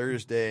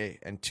Thursday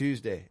and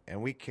Tuesday,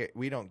 and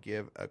we don't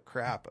give a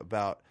crap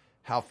about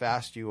how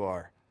fast you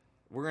are.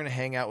 We're going to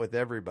hang out with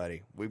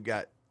everybody. We've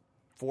got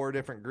 4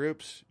 different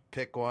groups.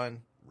 Pick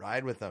one,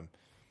 ride with them.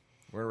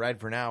 We're going to ride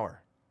for an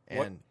hour.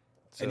 And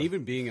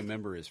even being a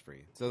member is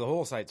free. So the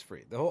whole site's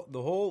free. The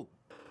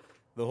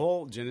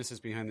whole genesis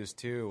behind this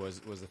too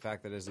was the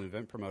fact that as an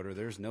event promoter,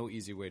 there's no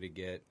easy way to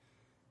get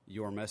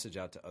your message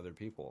out to other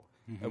people.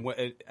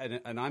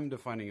 And I'm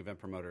defining event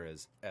promoter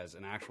as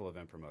an actual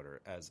event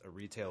promoter, as a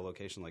retail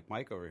location like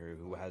Mike over here,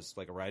 who has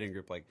like a writing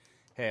group. Like,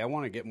 hey, I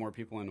want to get more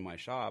people into my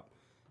shop.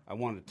 I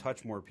want to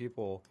touch more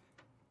people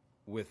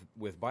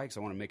with bikes. I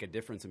want to make a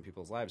difference in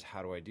people's lives.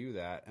 How do I do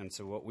that? And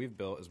so what we've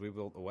built is a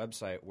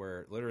website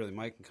where literally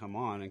Mike can come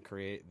on and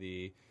create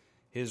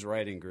his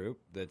writing group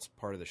that's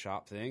part of the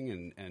shop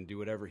thing and do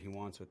whatever he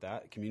wants with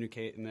that.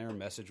 Communicate in there,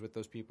 message with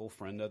those people,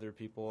 friend other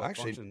people. I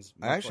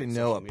actually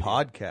know a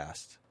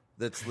podcast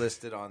that's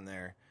listed on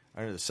there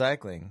under the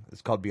cycling.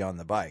 It's called Beyond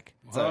the Bike.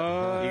 So,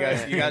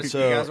 you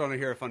guys want to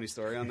hear a funny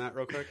story on that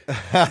real quick?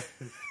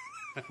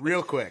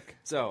 Real quick.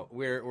 So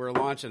we're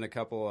launching a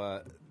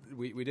couple.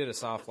 We did a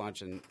soft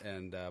launch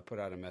and put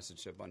out a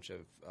message to a bunch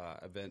of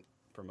event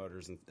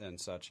promoters and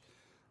such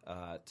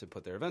to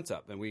put their events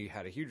up, and we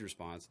had a huge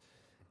response.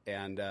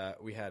 And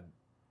we had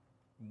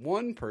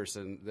one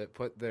person that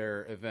put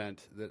their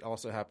event that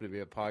also happened to be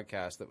a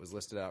podcast that was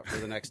listed out for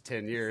the next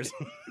 10 years.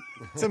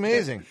 It's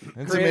amazing.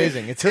 It's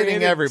amazing. It's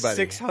hitting everybody.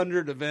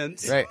 600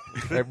 events.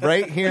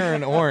 Right here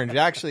in Orange.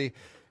 Actually,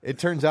 it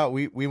turns out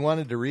we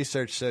wanted to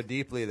research so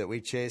deeply that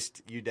we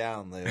chased you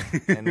down, Lou,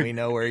 and we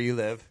know where you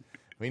live.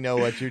 We know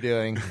what you're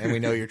doing, and we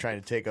know you're trying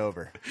to take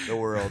over the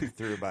world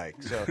through a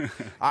bike. So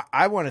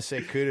I want to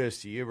say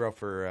kudos to you, bro,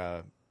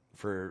 for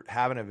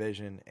having a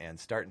vision and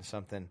starting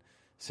something,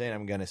 saying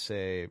I'm going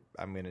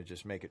to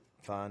just make it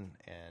fun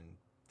and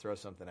throw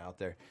something out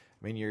there.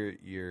 I mean,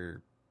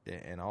 you're,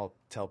 and I'll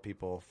tell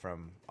people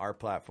from our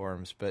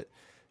platforms, but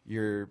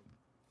your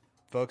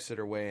folks that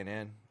are weighing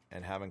in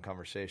and having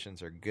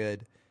conversations are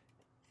good.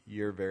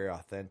 You're very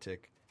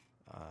authentic.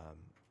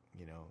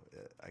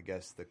 I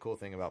guess the cool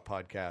thing about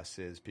podcasts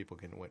is people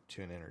can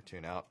tune in or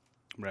tune out.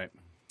 Right.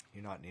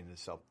 You're not needing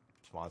to sell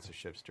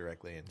sponsorships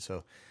directly. And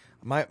so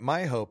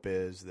my hope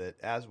is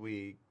that as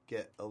we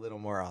get a little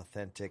more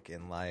authentic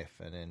in life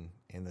and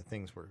in the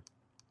things we're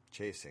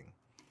chasing,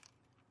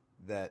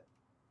 that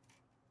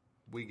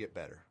we get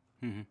better.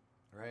 Mm-hmm.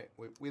 Right?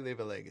 We leave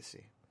a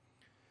legacy.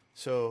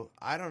 So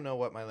I don't know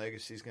what my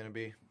legacy is going to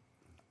be.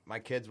 My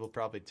kids will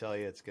probably tell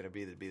you it's going to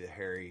be the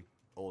hairy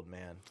old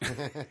man.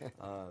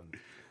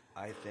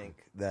 I think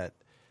that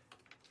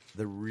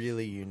the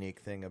really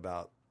unique thing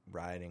about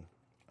riding,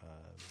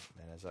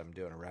 and as I'm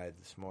doing a ride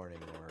this morning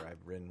or I've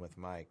ridden with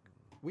Mike,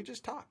 we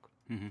just talk.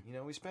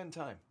 Mm-hmm. We spend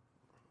time.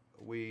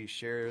 We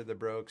share the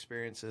bro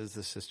experiences,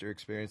 the sister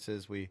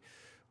experiences. We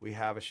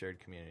have a shared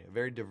community, a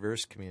very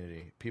diverse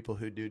community, people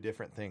who do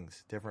different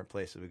things, different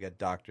places. We've got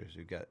doctors,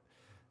 we've got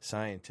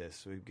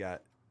scientists, we've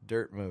got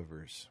dirt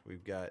movers,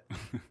 we've got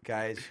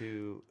guys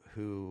who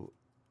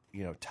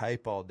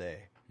type all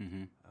day.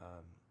 Mm-hmm.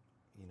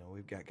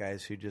 We've got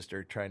guys who just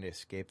are trying to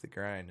escape the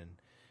grind,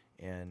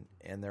 and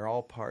they're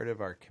all part of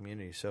our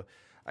community. So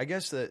I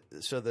guess the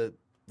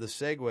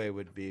segue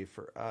would be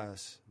for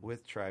us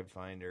with Tribe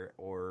Finder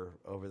or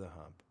Over the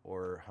Hump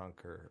or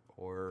Hunker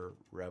or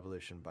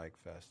Revolution Bike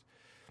Fest.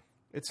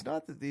 It's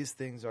not that these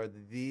things are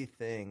the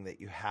thing that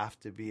you have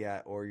to be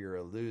at or you're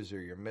a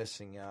loser, you're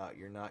missing out,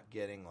 you're not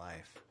getting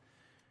life.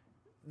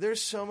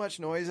 There's so much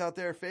noise out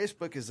there.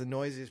 Facebook is the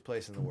noisiest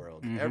place in the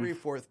world. Mm-hmm. Every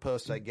fourth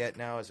post I get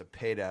now is a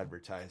paid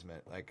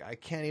advertisement. Like, I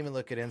can't even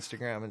look at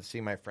Instagram and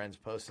see my friends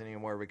post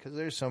anymore because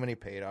there's so many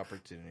paid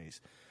opportunities.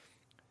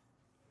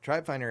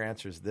 Tribe Finder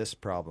answers this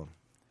problem.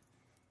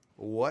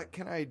 What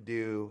can I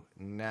do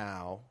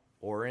now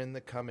or in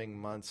the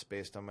coming months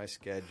based on my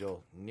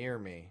schedule near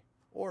me?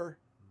 Or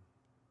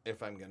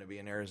if I'm going to be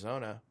in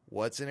Arizona,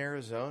 what's in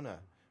Arizona?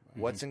 Mm-hmm.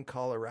 What's in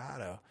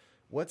Colorado?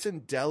 What's in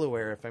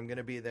Delaware if I'm going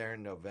to be there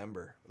in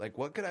November? Like,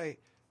 what could I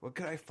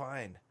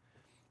find?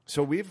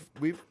 So we've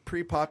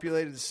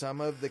pre-populated some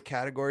of the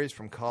categories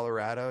from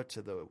Colorado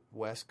to the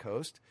West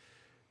Coast,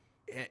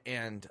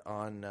 and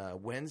on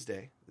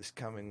Wednesday this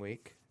coming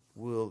week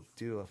we'll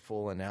do a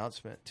full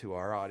announcement to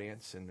our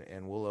audience,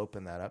 and we'll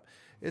open that up.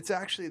 It's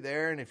actually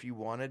there, and if you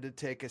wanted to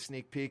take a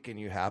sneak peek and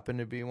you happen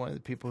to be one of the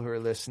people who are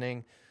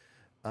listening,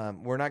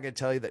 we're not going to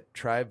tell you that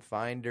Tribe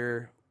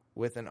Finder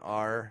with an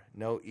R,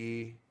 no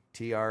E,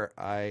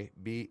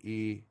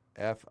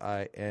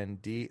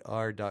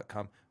 TRIBEFINDR.com.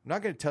 I'm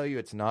not going to tell you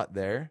it's not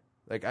there.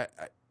 Like,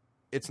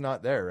 it's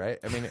not there, right?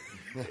 I mean,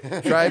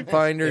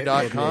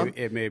 tribefinder.com.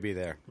 It may be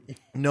there.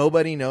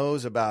 Nobody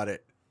knows about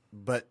it,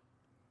 but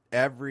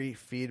every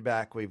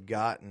feedback we've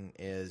gotten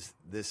is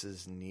this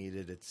is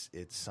needed. It's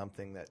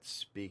something that's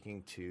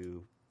speaking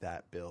to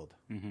that build.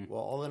 Mm-hmm.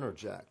 Well, I'll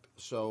interject.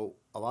 So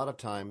a lot of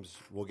times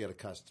we'll get a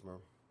customer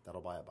that'll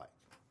buy a bike,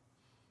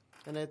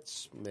 and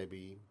it's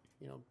maybe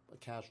a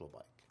casual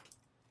bike,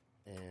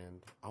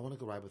 and I want to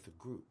go ride with a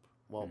group.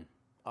 Well,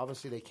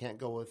 obviously they can't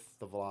go with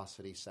the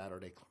Velocity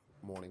Saturday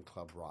morning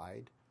club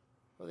ride,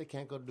 or they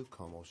can't go to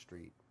Como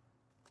Street.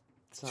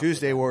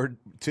 Tuesday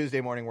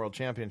morning World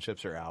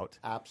Championships are out.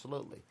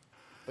 Absolutely.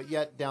 But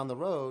yet down the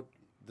road,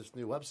 this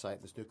new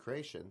website, this new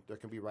creation, there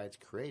can be rides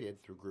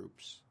created through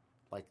groups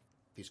like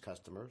these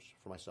customers,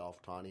 for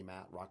myself, Tawny,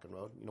 Matt, Rock and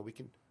Road. We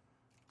can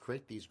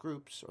create these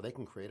groups, or they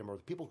can create them, or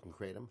the people can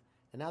create them.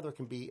 And now there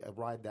can be a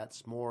ride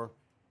that's more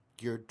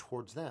geared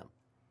towards them.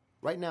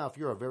 right now, if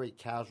you're a very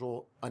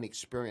casual,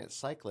 unexperienced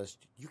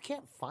cyclist, you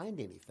can't find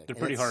anything. They're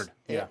pretty hard.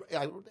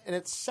 And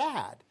it's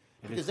sad.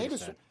 Because they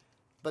just, sad.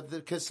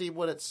 Because see,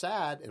 what it's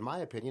sad, in my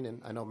opinion,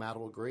 and I know Matt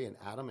will agree, and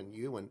Adam and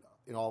you, and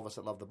all of us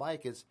that love the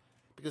bike, is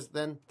because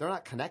then they're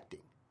not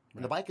connecting.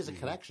 And the bike is a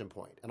connection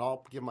point. And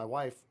I'll give my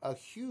wife a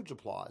huge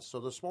applause. So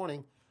this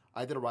morning,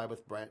 I did a ride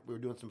with Brent. We were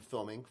doing some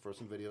filming for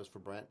some videos for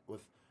Brent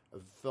with a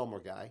filmer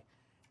guy.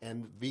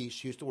 And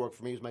Vish used to work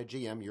for me. He was my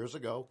GM years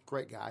ago.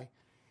 Great guy.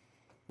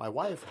 My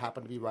wife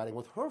happened to be riding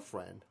with her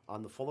friend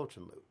on the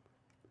Fullerton Loop.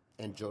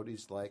 And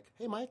Jody's like,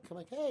 hey, Mike. I'm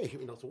like, hey.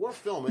 So we're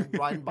filming,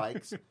 riding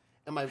bikes.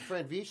 And my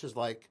friend Vish is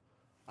like,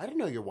 I didn't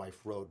know your wife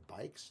rode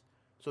bikes.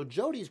 So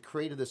Jody's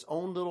created this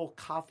own little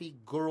coffee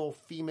girl,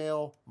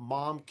 female,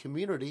 mom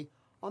community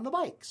on the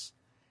bikes.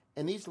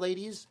 And these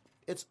ladies,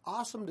 it's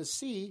awesome to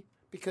see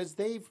because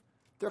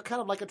they're kind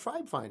of like a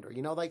tribe finder.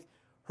 Like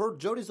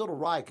Jody's little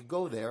ride could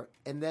go there,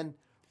 and then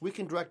we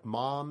can direct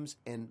moms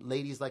and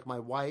ladies like my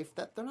wife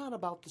that they're not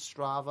about the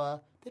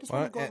Strava. They just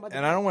want to go on my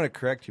and I don't want to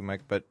correct you,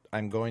 Mike, but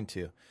I'm going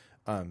to.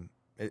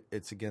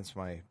 It's against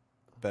my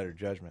better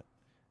judgment.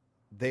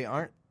 They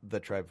aren't the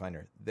tribe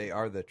finder. They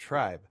are the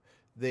tribe.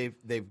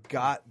 They've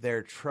got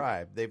their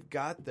tribe. They've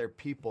got their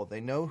people. They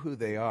know who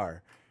they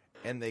are.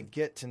 And they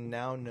get to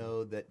now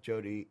know that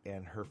Jody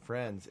and her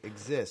friends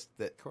exist,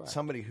 that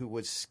somebody who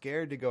was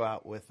scared to go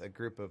out with a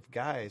group of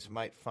guys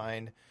might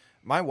find.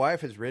 My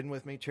wife has ridden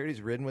with me.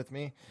 Charity's ridden with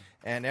me.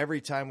 And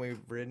every time we've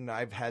ridden,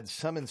 I've had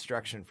some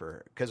instruction for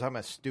her because I'm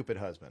a stupid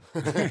husband.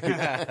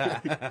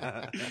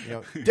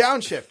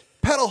 Downshift,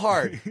 pedal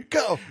hard,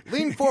 go,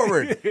 lean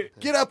forward,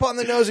 get up on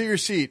the nose of your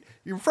seat.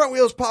 Your front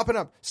wheel's popping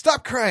up.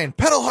 Stop crying,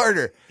 pedal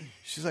harder.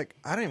 She's like,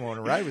 I don't even want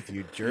to ride with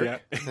you,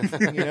 jerk.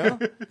 Yeah.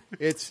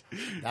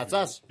 That's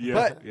us. Yeah.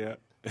 But yeah.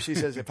 she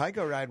says, if I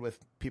go ride with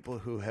people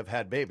who have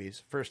had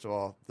babies, first of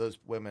all, those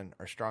women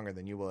are stronger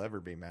than you will ever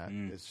be, Matt,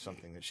 is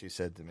something that she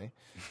said to me,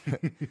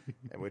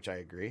 which I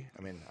agree.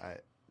 I mean,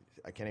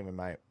 I can't even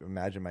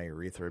imagine my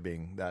urethra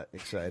being that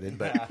excited.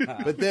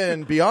 But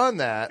then beyond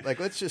that, like,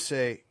 let's just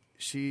say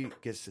she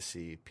gets to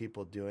see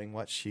people doing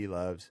what she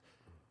loves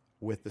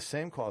with the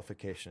same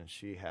qualifications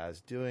she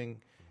has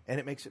doing. And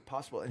it makes it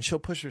possible. And she'll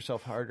push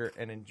herself harder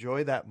and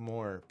enjoy that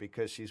more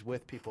because she's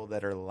with people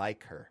that are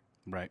like her.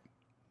 Right.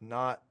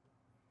 Not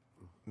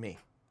me.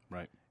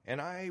 Right.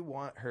 And I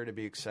want her to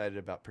be excited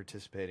about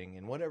participating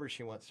in whatever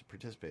she wants to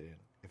participate in.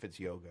 If it's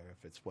yoga,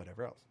 if it's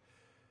whatever else.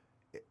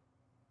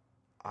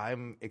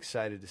 I'm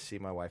excited to see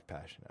my wife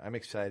passionate. I'm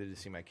excited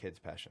to see my kids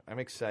passionate. I'm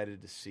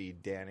excited to see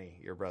Danny,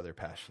 your brother,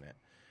 passionate.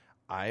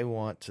 I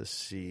want to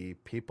see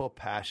people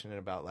passionate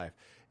about life.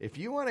 If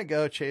you want to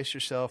go chase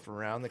yourself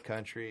around the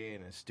country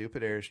in a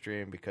stupid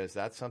Airstream because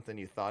that's something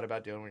you thought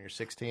about doing when you're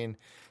 16,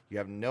 you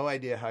have no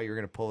idea how you're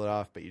going to pull it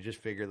off, but you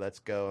just figure, let's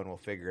go and we'll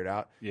figure it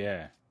out.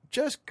 Yeah.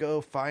 Just go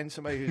find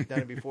somebody who's done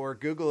it before,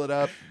 Google it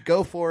up,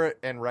 go for it,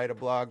 and write a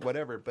blog,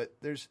 whatever. But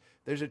there's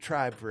a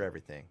tribe for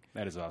everything.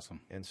 That is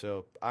awesome. And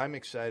so I'm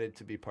excited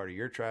to be part of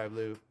your tribe,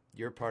 Lou.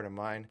 You're part of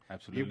mine.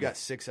 Absolutely. You've got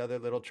 6 other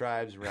little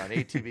tribes around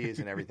ATVs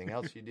and everything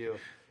else you do.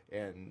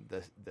 And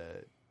the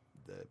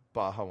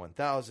Baja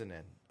 1000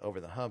 and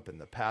Over the Hump and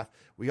the Path.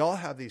 We all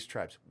have these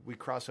tribes. We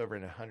cross over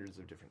into hundreds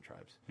of different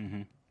tribes.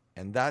 Mm-hmm.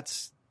 And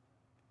that's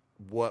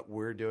what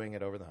we're doing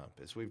at Over the Hump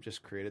is we've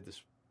just created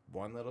this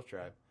one little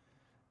tribe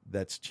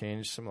that's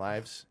changed some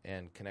lives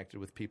and connected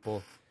with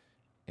people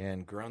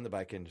and grown the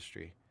bike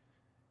industry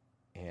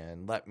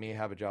and let me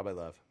have a job I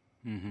love.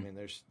 Mm-hmm. I mean,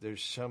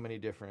 there's so many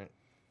different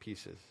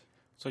pieces.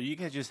 So you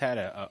guys just had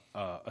a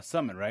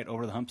summit, right?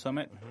 Over the Hump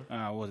Summit.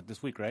 Was it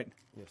this week, right?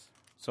 Yes.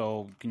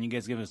 So can you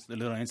guys give us a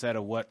little insight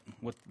of what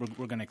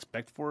we're going to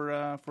expect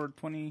for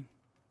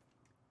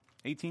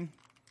 2018?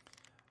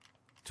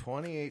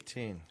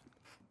 2018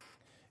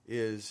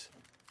 is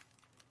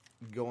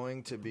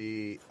going to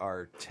be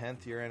our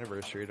 10th year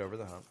anniversary at Over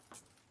the Hump.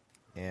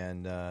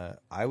 And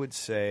I would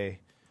say,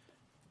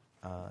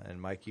 and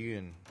Mike,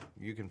 you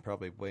can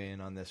probably weigh in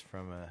on this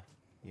from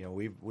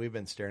we've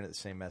been staring at the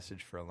same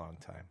message for a long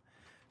time.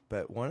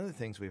 But one of the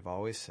things we've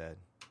always said,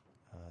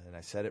 and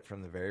I said it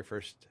from the very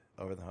first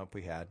Over the Hump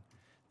we had,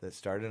 that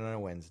started on a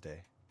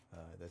Wednesday.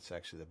 That's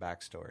actually the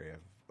backstory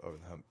of Over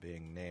the Hump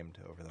being named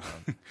Over the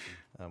Hump.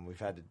 We've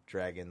had to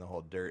drag in the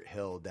whole dirt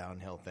hill,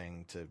 downhill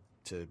thing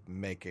to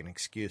make an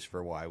excuse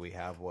for why we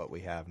have what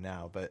we have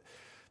now. But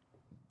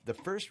the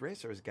first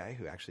race, there was a guy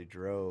who actually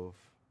drove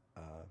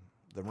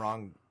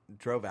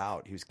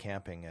out. He was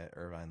camping at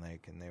Irvine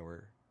Lake, and they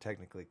were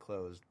technically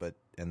closed,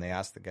 and they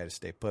asked the guy to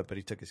stay put, but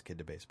he took his kid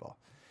to baseball.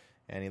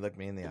 And he looked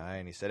me in the eye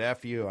and he said,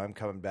 F you, I'm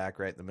coming back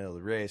right in the middle of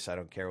the race. I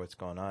don't care what's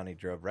going on. He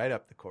drove right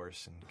up the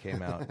course and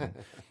came out.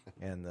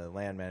 And the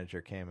land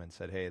manager came and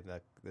said, hey,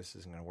 this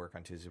isn't going to work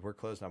on Tuesdays. We're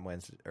closed on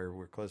Wednesday, or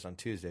we're closed on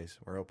Tuesdays.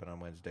 We're open on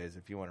Wednesdays.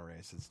 If you want to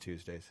race, it's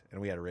Tuesdays. And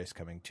we had a race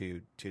coming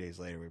 2 days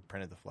later. We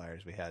printed the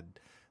flyers. We had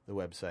the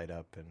website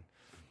up, and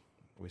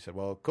we said,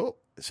 well, cool.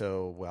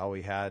 So while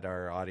we had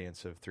our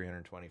audience of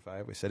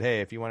 325, we said,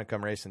 hey, if you want to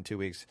come race in 2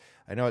 weeks,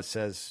 I know it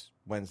says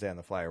Wednesday on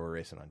the flyer, we're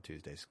racing on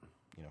Tuesdays.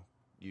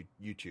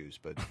 you choose,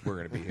 but we're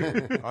going to be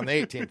here on the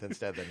 18th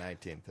instead of the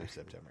 19th of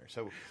September.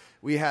 So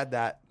we had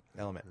that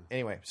element.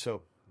 Anyway,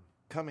 so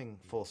coming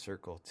full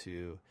circle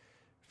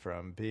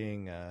from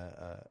being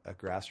a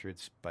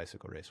grassroots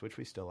bicycle race, which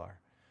we still are,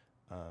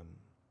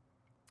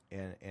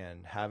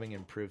 and having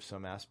improved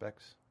some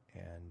aspects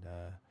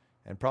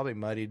and probably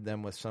muddied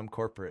them with some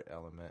corporate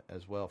element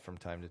as well from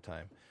time to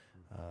time.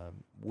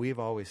 We've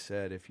always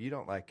said, if you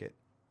don't like it,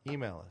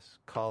 email us,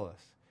 call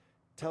us,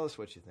 tell us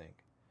what you think.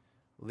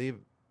 Leave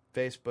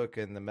Facebook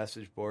and the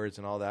message boards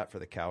and all that for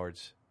the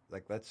cowards.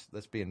 Like,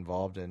 let's be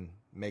involved in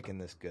making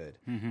this good.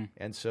 Mm-hmm.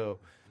 And so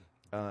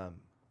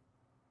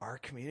our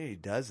community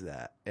does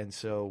that. And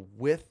so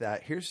with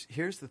that,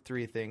 here's the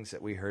three things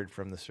that we heard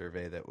from the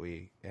survey that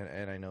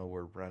and I know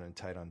we're running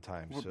tight on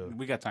time. So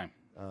we got time.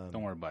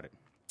 Don't worry about it.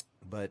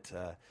 But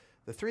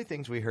the three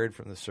things we heard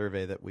from the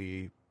survey that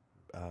we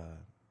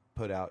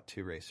put out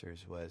to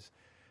racers was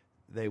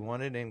they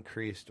wanted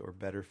increased or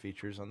better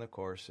features on the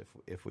course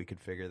if we could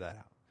figure that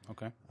out.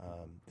 Okay.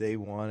 They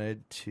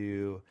wanted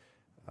to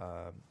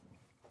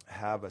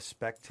have a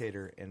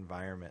spectator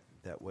environment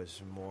that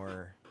was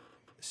more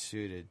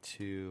suited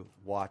to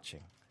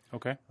watching.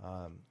 Okay.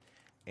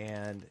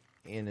 And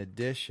in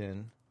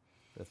addition,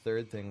 the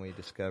third thing we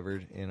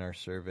discovered in our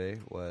survey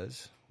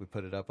was, we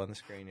put it up on the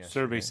screen yesterday.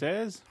 Survey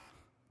says,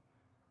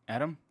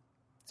 Adam?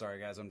 Sorry,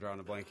 guys, I'm drawing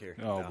a blank here.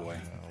 Oh, boy.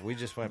 No, we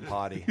just went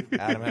potty.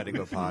 Adam had to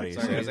go potty.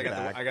 Sorry, guys, he's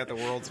back. I got the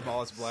world's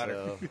smallest bladder.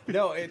 So,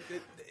 No,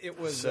 it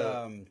was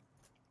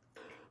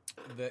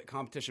the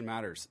competition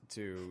matters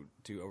to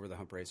Over the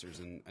Hump racers,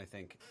 and I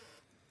think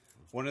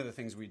one of the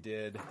things we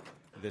did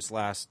this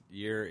last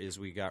year is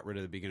we got rid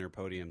of the beginner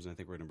podiums, and I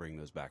think we're going to bring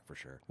those back for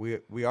sure.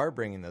 we are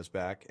bringing those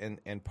back,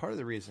 and part of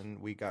the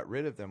reason we got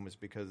rid of them was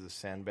because of the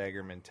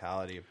sandbagger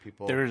mentality of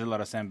people. There is a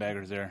lot of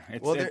sandbaggers there.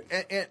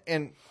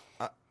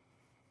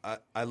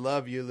 I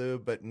love you, Lou,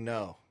 but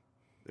no.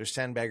 There's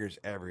sandbaggers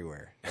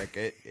everywhere. Like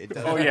it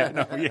doesn't. Oh yeah,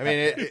 no, yeah. I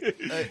mean,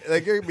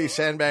 like there could be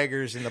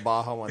sandbaggers in the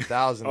Baja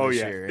 1000 this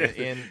year.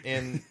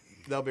 In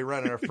they'll be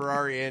running a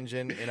Ferrari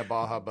engine in a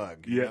Baja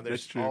Bug. Yeah, there's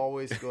that's true.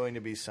 always going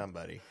to be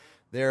somebody.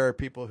 There are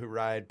people who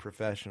ride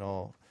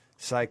professional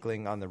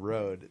cycling on the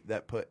road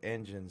that put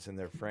engines in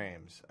their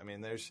frames. I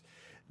mean,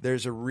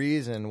 there's a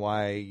reason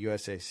why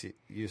USA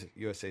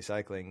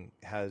Cycling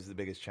has the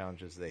biggest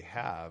challenges they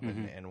have,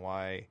 and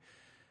why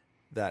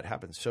that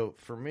happens. So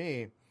for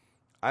me,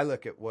 I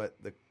look at what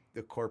the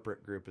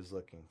corporate group is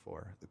looking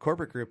for. The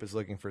corporate group is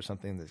looking for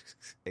something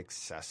that's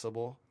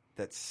accessible,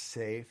 that's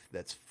safe,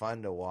 that's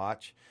fun to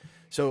watch.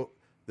 So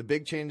the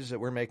big changes that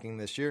we're making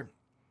this year,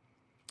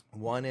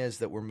 one is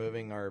that we're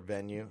moving our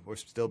venue. We'll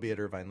still be at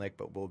Irvine Lake,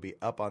 but we'll be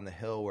up on the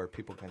hill where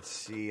people can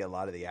see a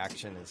lot of the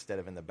action instead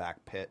of in the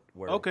back pit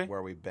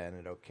where we've been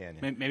at Oak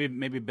Canyon.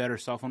 Maybe better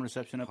cell phone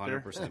reception up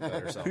there. 100%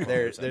 better cell phone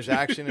There's reception.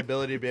 action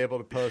ability to be able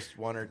to post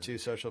 1 or 2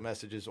 social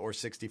messages, or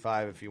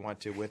 65 if you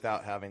want to,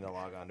 without having to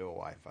log on to a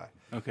Wi-Fi.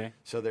 Okay.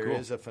 So there Cool.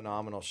 is a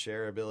phenomenal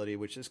share ability,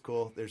 which is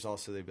cool. There's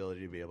also the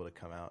ability to be able to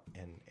come out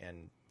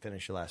and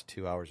finish your last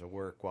 2 hours of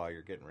work while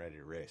you're getting ready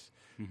to race,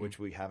 which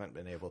we haven't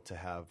been able to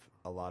have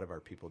a lot of our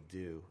people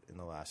do in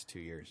the last 2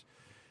 years.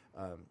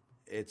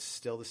 It's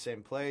still the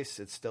same place.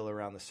 It's still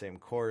around the same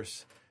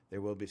course. There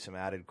will be some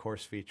added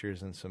course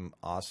features and some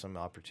awesome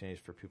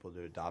opportunities for people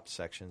to adopt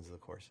sections of the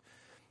course.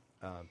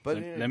 But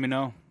Let me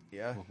know.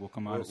 yeah, We'll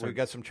come out. We've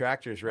got some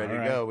tractors ready All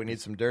to right. go. We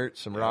need some dirt,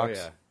 some rocks.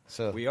 Oh, yeah.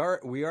 So We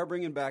are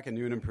bringing back a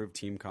new and improved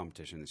team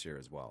competition this year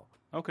as well.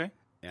 Okay.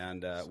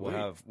 And we'll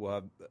have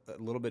a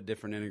little bit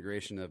different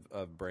integration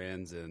of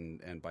brands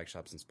and bike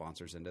shops and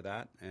sponsors into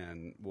that,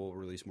 and we'll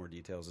release more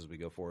details as we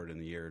go forward in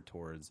the year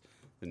towards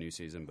the new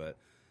season. But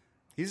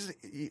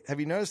have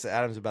you noticed that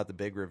Adam's about the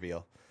big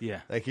reveal?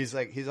 Yeah. He's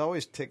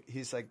always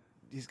he's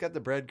got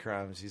the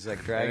breadcrumbs. He's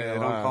like dragging it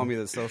don't along. call me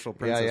the social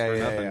princess for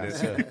nothing. Dude.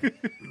 So,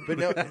 but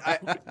no,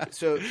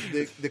 so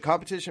the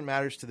competition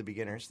matters to the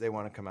beginners. They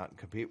want to come out and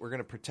compete. We're going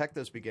to protect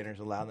those beginners,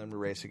 allow them to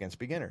race against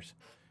beginners.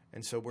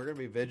 And so we're going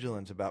to be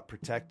vigilant about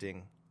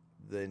protecting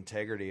the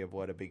integrity of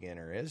what a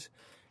beginner is,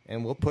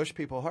 and we'll push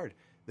people hard.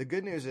 The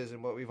good news is,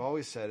 and what we've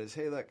always said is,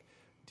 hey, look,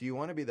 do you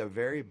want to be the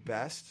very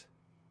best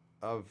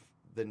of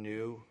the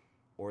new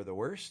or the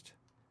worst?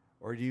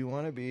 Or do you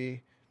want to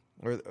be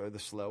or the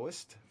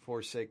slowest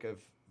for sake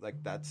of,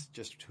 like, that's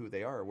just who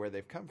they are or where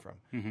they've come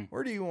from?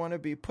 Or do you want to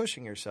be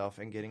pushing yourself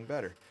and getting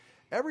better?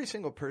 Every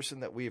single person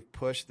that we've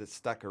pushed that's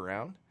stuck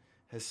around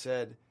has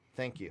said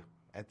thank you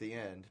at the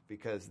end,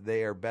 because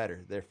they are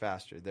better, they're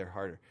faster, they're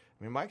harder.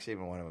 I mean, Mike's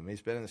even one of them.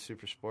 He's been in the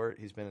super sport.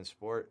 He's been in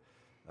sport.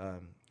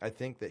 I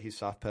think that he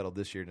soft pedaled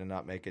this year to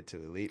not make it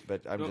to elite,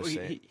 but I'm just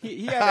saying.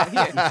 He actually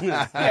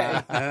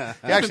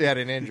had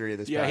an injury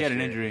this past year. he had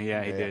an injury.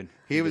 Yeah, he did.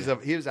 He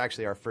was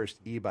actually our first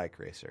e-bike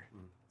racer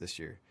this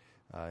year.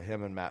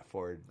 Him and Matt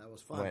Ford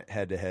went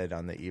head-to-head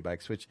on the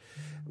e-bikes, which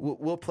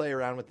we'll play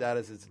around with that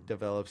as it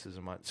develops as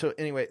a month. So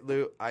anyway,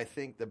 Lou, I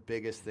think the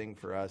biggest thing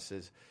for us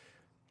is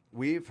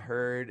we've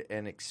heard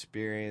and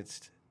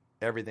experienced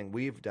everything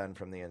we've done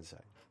from the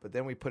inside, but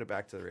then we put it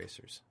back to the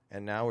racers.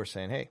 And now we're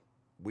saying, hey,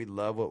 we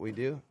love what we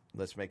do.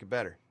 Let's make it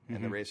better.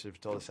 and the racers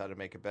have told us how to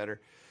make it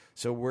better.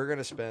 So we're going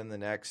to spend the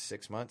next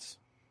 6 months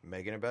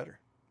making it better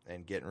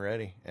and getting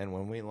ready. And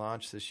when we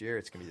launch this year,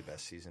 it's going to be the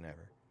best season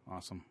ever.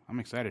 Awesome. I'm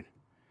excited.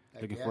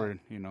 Looking yeah. forward.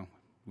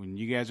 When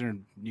you guys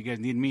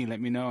need me, let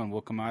me know, and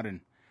we'll come out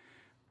and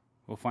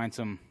we'll find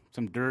some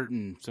dirt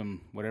and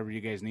some whatever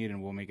you guys need,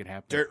 and we'll make it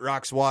happen. Dirt,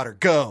 rocks, water,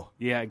 go.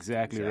 Yeah,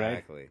 exactly.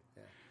 Right.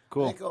 Yeah.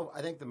 Cool.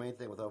 I think the main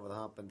thing with Over the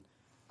Hump, and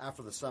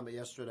after the summit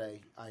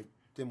yesterday, I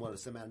didn't want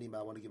to send out an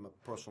email. I want to give him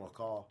a personal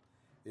call.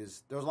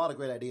 Is there was a lot of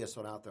great ideas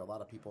thrown out there. A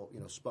lot of people,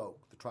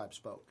 spoke. The tribe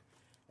spoke,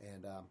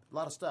 and a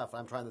lot of stuff.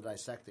 I'm trying to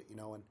dissect it, and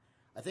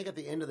I think at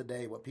the end of the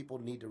day, what people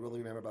need to really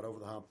remember about Over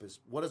the Hump is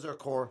what is their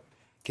core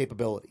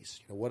capabilities.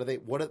 What are they?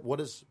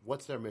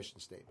 What's their mission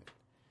statement?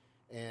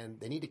 And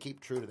they need to keep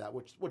true to that,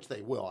 which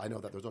they will. I know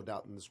that there's no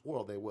doubt in this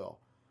world they will.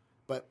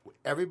 But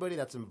everybody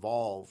that's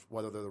involved,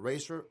 whether they're the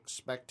racer,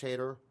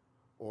 spectator,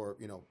 or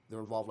they're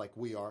involved like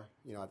we are,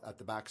 at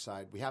the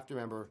backside, we have to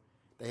remember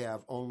they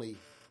have only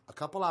a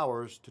couple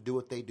hours to do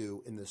what they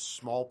do in this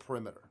small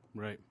perimeter.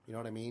 Right. You know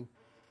what I mean?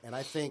 And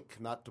I think,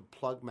 not to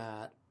plug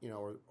Matt,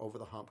 or Over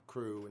the Hump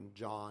crew and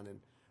John and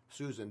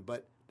Susan,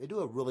 but they do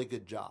a really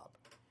good job.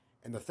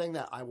 And the thing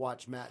that I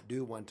watched Matt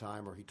do one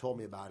time, or he told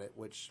me about it,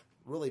 which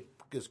really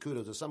gives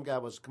kudos, is some guy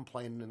was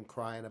complaining and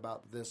crying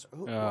about this.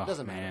 It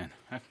doesn't matter.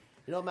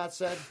 You know what Matt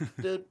said?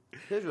 Dude,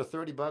 here's your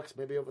 $30.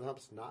 Maybe Over the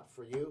Hump's not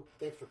for you.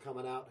 Thanks for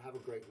coming out. Have a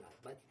great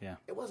night.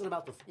 It wasn't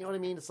about you know what I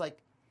mean? It's like,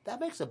 that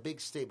makes a big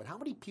statement. How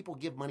many people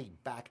give money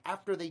back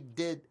after they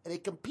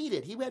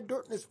competed? He had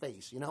dirt in his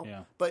face,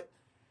 Yeah. But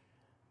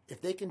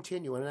if they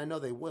continue, and I know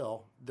they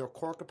will, their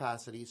core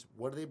capacities,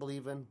 what do they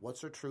believe in?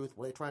 What's their truth?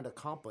 What are they trying to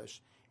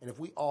accomplish? And if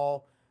we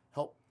all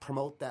help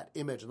promote that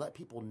image and let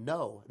people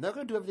know, and they're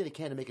going to do everything they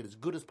can to make it as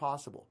good as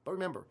possible. But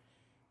remember,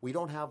 we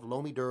don't have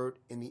loamy dirt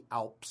in the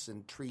Alps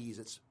and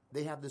trees.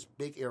 They have this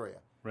big area.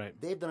 Right.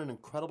 They've done an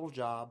incredible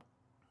job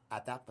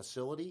at that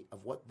facility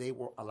of what they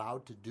were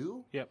allowed to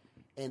do. Yep.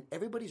 And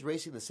everybody's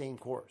racing the same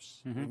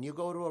course. When you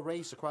go to a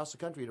race across the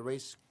country to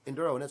race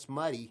enduro and it's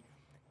muddy,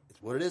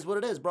 it's what it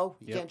is, bro.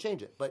 You can't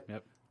change it. But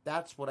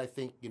that's what I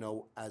think,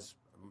 as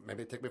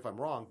maybe take me if I'm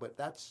wrong, but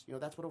that's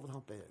what Over the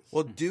Hump is.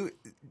 Well,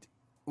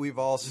 we've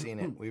all seen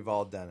it. We've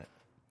all done it.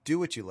 Do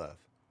what you love.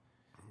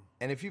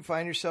 And if you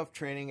find yourself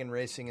training and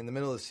racing in the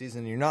middle of the season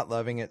and you're not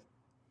loving it,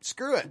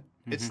 screw it.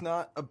 It's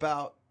not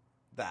about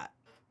that.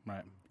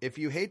 Right. If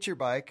you hate your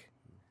bike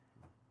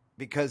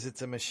because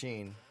it's a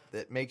machine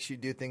that makes you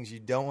do things you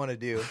don't want to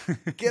do,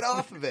 get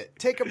off of it.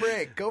 Take a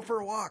break. Go for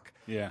a walk.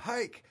 Yeah.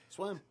 Hike.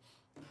 Swim.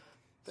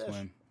 Fish.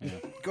 Swim. Yeah.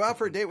 Go out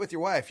for a date with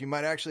your wife. You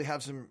might actually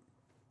have some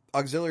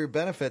auxiliary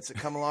benefits that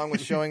come along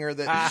with showing her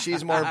that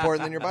she's more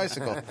important than your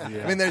bicycle.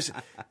 Yeah. I mean, there's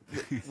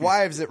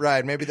wives that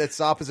ride. Maybe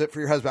that's opposite for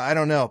your husband. I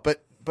don't know.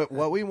 But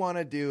what we want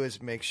to do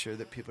is make sure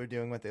that people are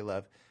doing what they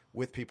love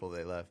with people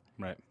they love,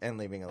 right, and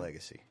leaving a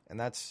legacy. And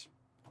that's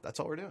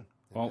all we're doing.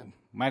 Well,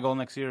 my goal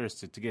next year is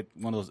to get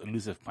one of those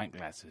elusive pint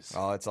glasses.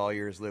 Oh, it's all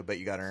yours, Lou, but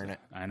you got to earn it.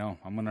 I know.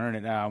 I'm going to earn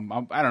it.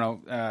 I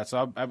don't know.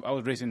 So I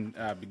was racing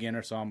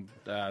beginner, so I'm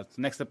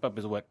next step up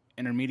is what?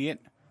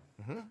 Intermediate?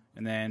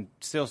 And then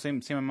still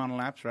same amount of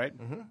laps, right?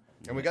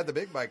 And we got the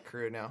big bike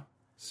crew now.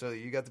 So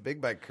you got the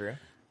big bike crew.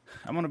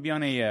 I'm going to be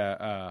on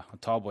a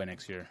tall boy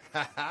next year.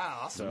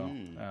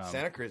 Awesome. So,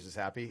 Santa Cruz is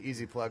happy.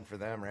 Easy plug for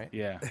them, right?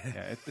 Yeah.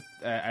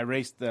 I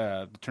raced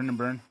the turn and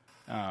burn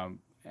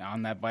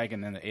on that bike,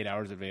 and then the 8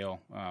 hours of Vail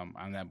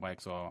on that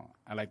bike. So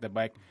I like that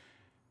bike.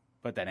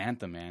 But that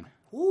Anthem, man.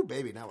 Ooh,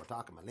 baby, now we're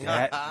talking about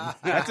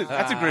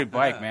that's a great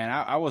bike, man.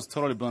 I was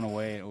totally blown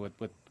away with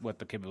what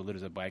the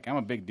capabilities of the bike. I'm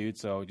a big dude,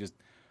 so just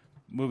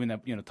moving the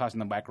tossing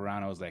the bike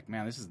around, I was like,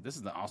 man, this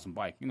is an awesome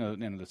bike.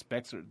 The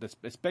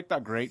specs are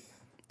great,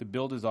 the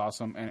build is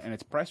awesome, and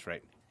it's priced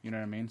right. You know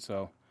what I mean?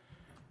 So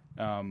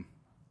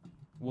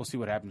we'll see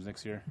what happens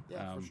next year.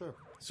 Yeah, for sure.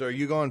 So are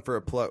you going for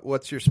a plug?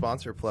 What's your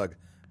sponsor plug?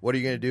 What are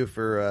you going to do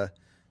for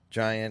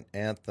Giant,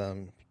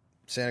 Anthem,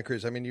 Santa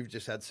Cruz? I mean, you've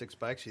just had 6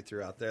 bikes you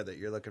threw out there that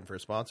you're looking for a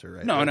sponsor,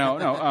 right? No.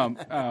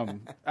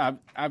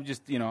 I'm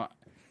just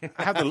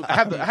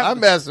I'm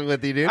messing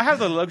with you, dude. I have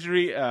the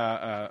luxury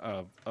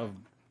of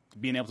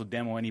being able to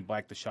demo any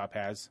bike the shop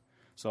has.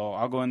 So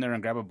I'll go in there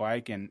and grab a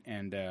bike, and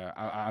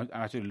I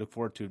actually look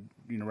forward to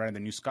riding the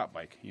new Scott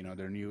bike,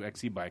 their new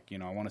XC bike.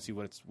 I want to see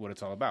what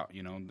it's all about.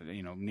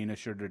 Nina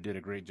Schurter did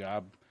a great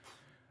job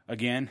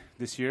again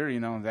this year.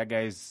 That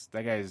guy's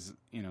he's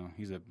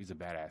a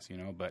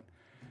badass. But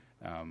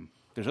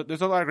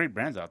there's a lot of great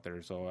brands out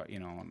there. So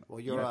Well,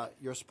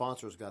 your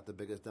sponsor's got the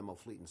biggest demo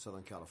fleet in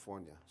Southern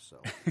California,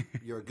 so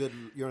you're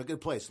in a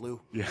good place,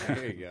 Lou. Yeah,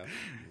 there you go.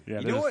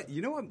 Yeah,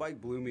 you know what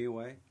bike blew me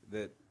away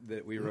that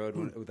we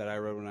rode that I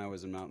rode when I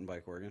was in Mountain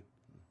Bike Oregon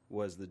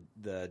was the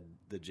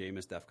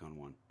Jameis DEFCON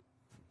 1.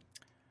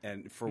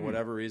 And for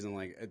whatever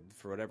reason,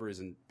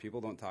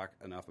 people don't talk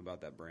enough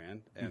about that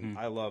brand. And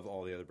I love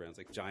all the other brands.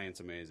 Like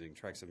Giant's amazing,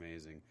 Trek's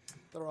amazing.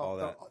 They're all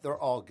good.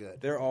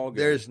 They're all good.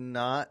 There's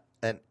not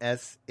an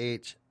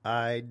SHIDDY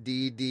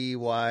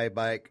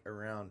bike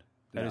around.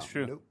 That is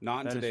true. Nope.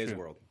 Not in today's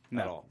world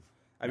at all.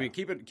 I mean,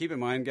 keep in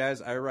mind,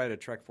 guys. I ride a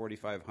Trek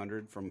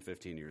 4500 from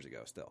 15 years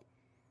ago. Still,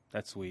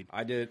 That's sweet.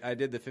 I did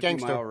the 50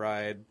 Gangster. mile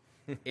ride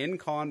in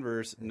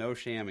Converse, no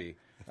chamois.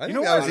 I think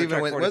know that what? was even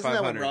Trek when, wasn't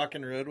that when 4500. Rock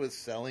and Road was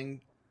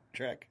selling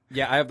Trek?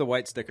 Yeah, I have the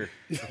white sticker.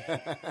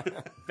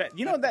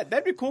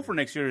 That'd be cool for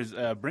next year. Is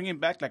bringing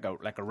back like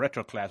a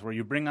retro class where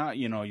you bring out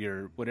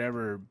your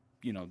whatever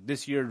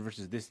this year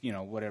versus this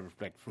whatever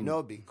like from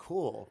It'd be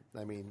cool.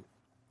 I mean,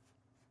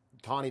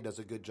 Tawny does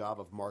a good job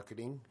of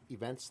marketing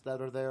events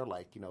that are there,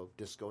 like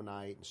Disco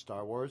Night and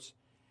Star Wars.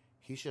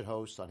 He should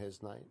host on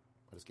his night.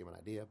 I just give him an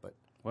idea, but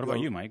What about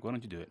you, Mike? Why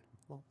don't you do it?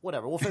 well,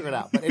 whatever, we'll figure it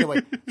out. But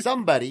anyway,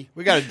 somebody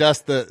We got to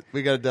dust the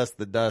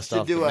dust should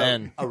off do the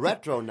men. a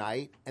retro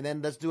night, and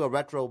then let's do a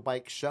retro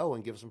bike show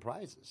and give some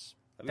prizes.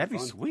 That'd be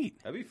fun.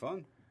 sweet. That'd be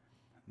fun.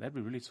 That'd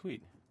be really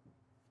sweet.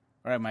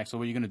 All right, Mike. So,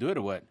 were you going to do it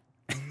or what?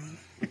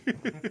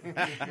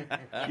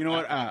 You know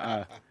what?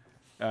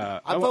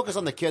 I'm focused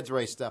on the kids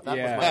race stuff. That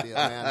Yeah. was my deal,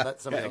 man.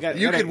 Let somebody else got- do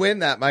You gotta- could win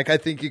that, Mike. I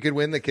think you could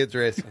win the kids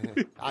race.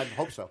 it. I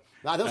hope so.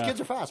 Nah, those kids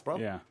are fast, bro.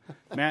 Yeah,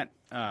 Matt.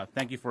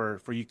 Thank you for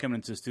you coming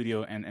into the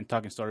studio and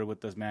talking story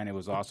with us, man. It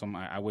was awesome.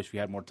 I wish we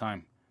had more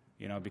time,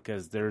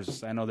 because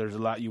I know there's a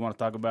lot you want to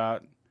talk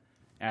about.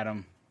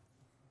 Adam,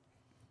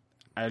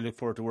 I look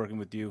forward to working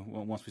with you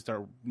once we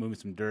start moving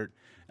some dirt.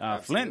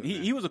 Flint,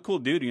 he was a cool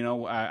dude.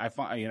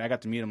 I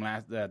got to meet him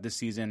this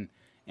season,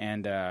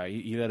 and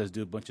he let us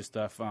do a bunch of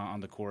stuff on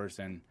the course,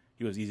 and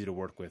he was easy to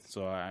work with.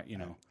 So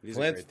He's a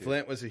great dude.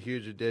 Flint was a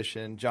huge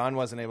addition. John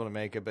wasn't able to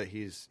make it, but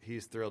he's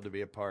thrilled to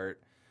be a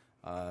part.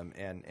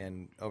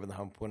 And Over the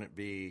Hump wouldn't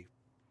be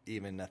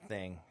even a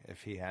thing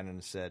if he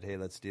hadn't said, "Hey,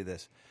 let's do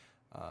this."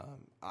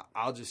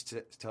 I'll just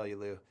tell you,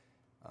 Lou.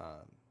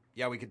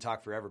 Yeah, we could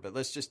talk forever, but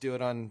let's just do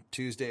it on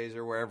Tuesdays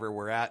or wherever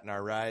we're at in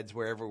our rides,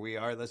 wherever we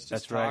are. Let's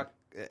just That's right.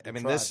 talk. I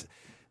mean,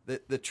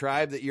 the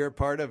tribe that you're a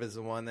part of is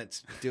the one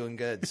that's doing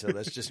good. So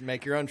let's just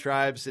make your own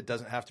tribes. It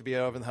doesn't have to be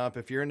Over the Hump.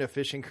 If you're into a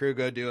fishing crew,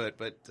 go do it.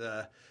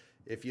 But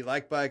if you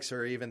like bikes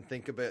or even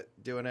think about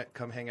doing it,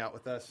 come hang out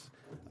with us.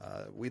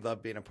 We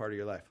love being a part of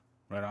your life.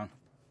 right on.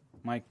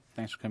 Mike,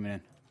 thanks for coming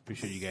in.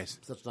 Appreciate you guys.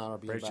 Such an honor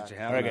being Appreciate back. you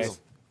All having right, us.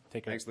 guys.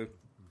 Take care. Thanks, Lou.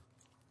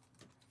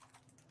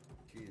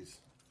 Jeez.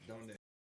 Don't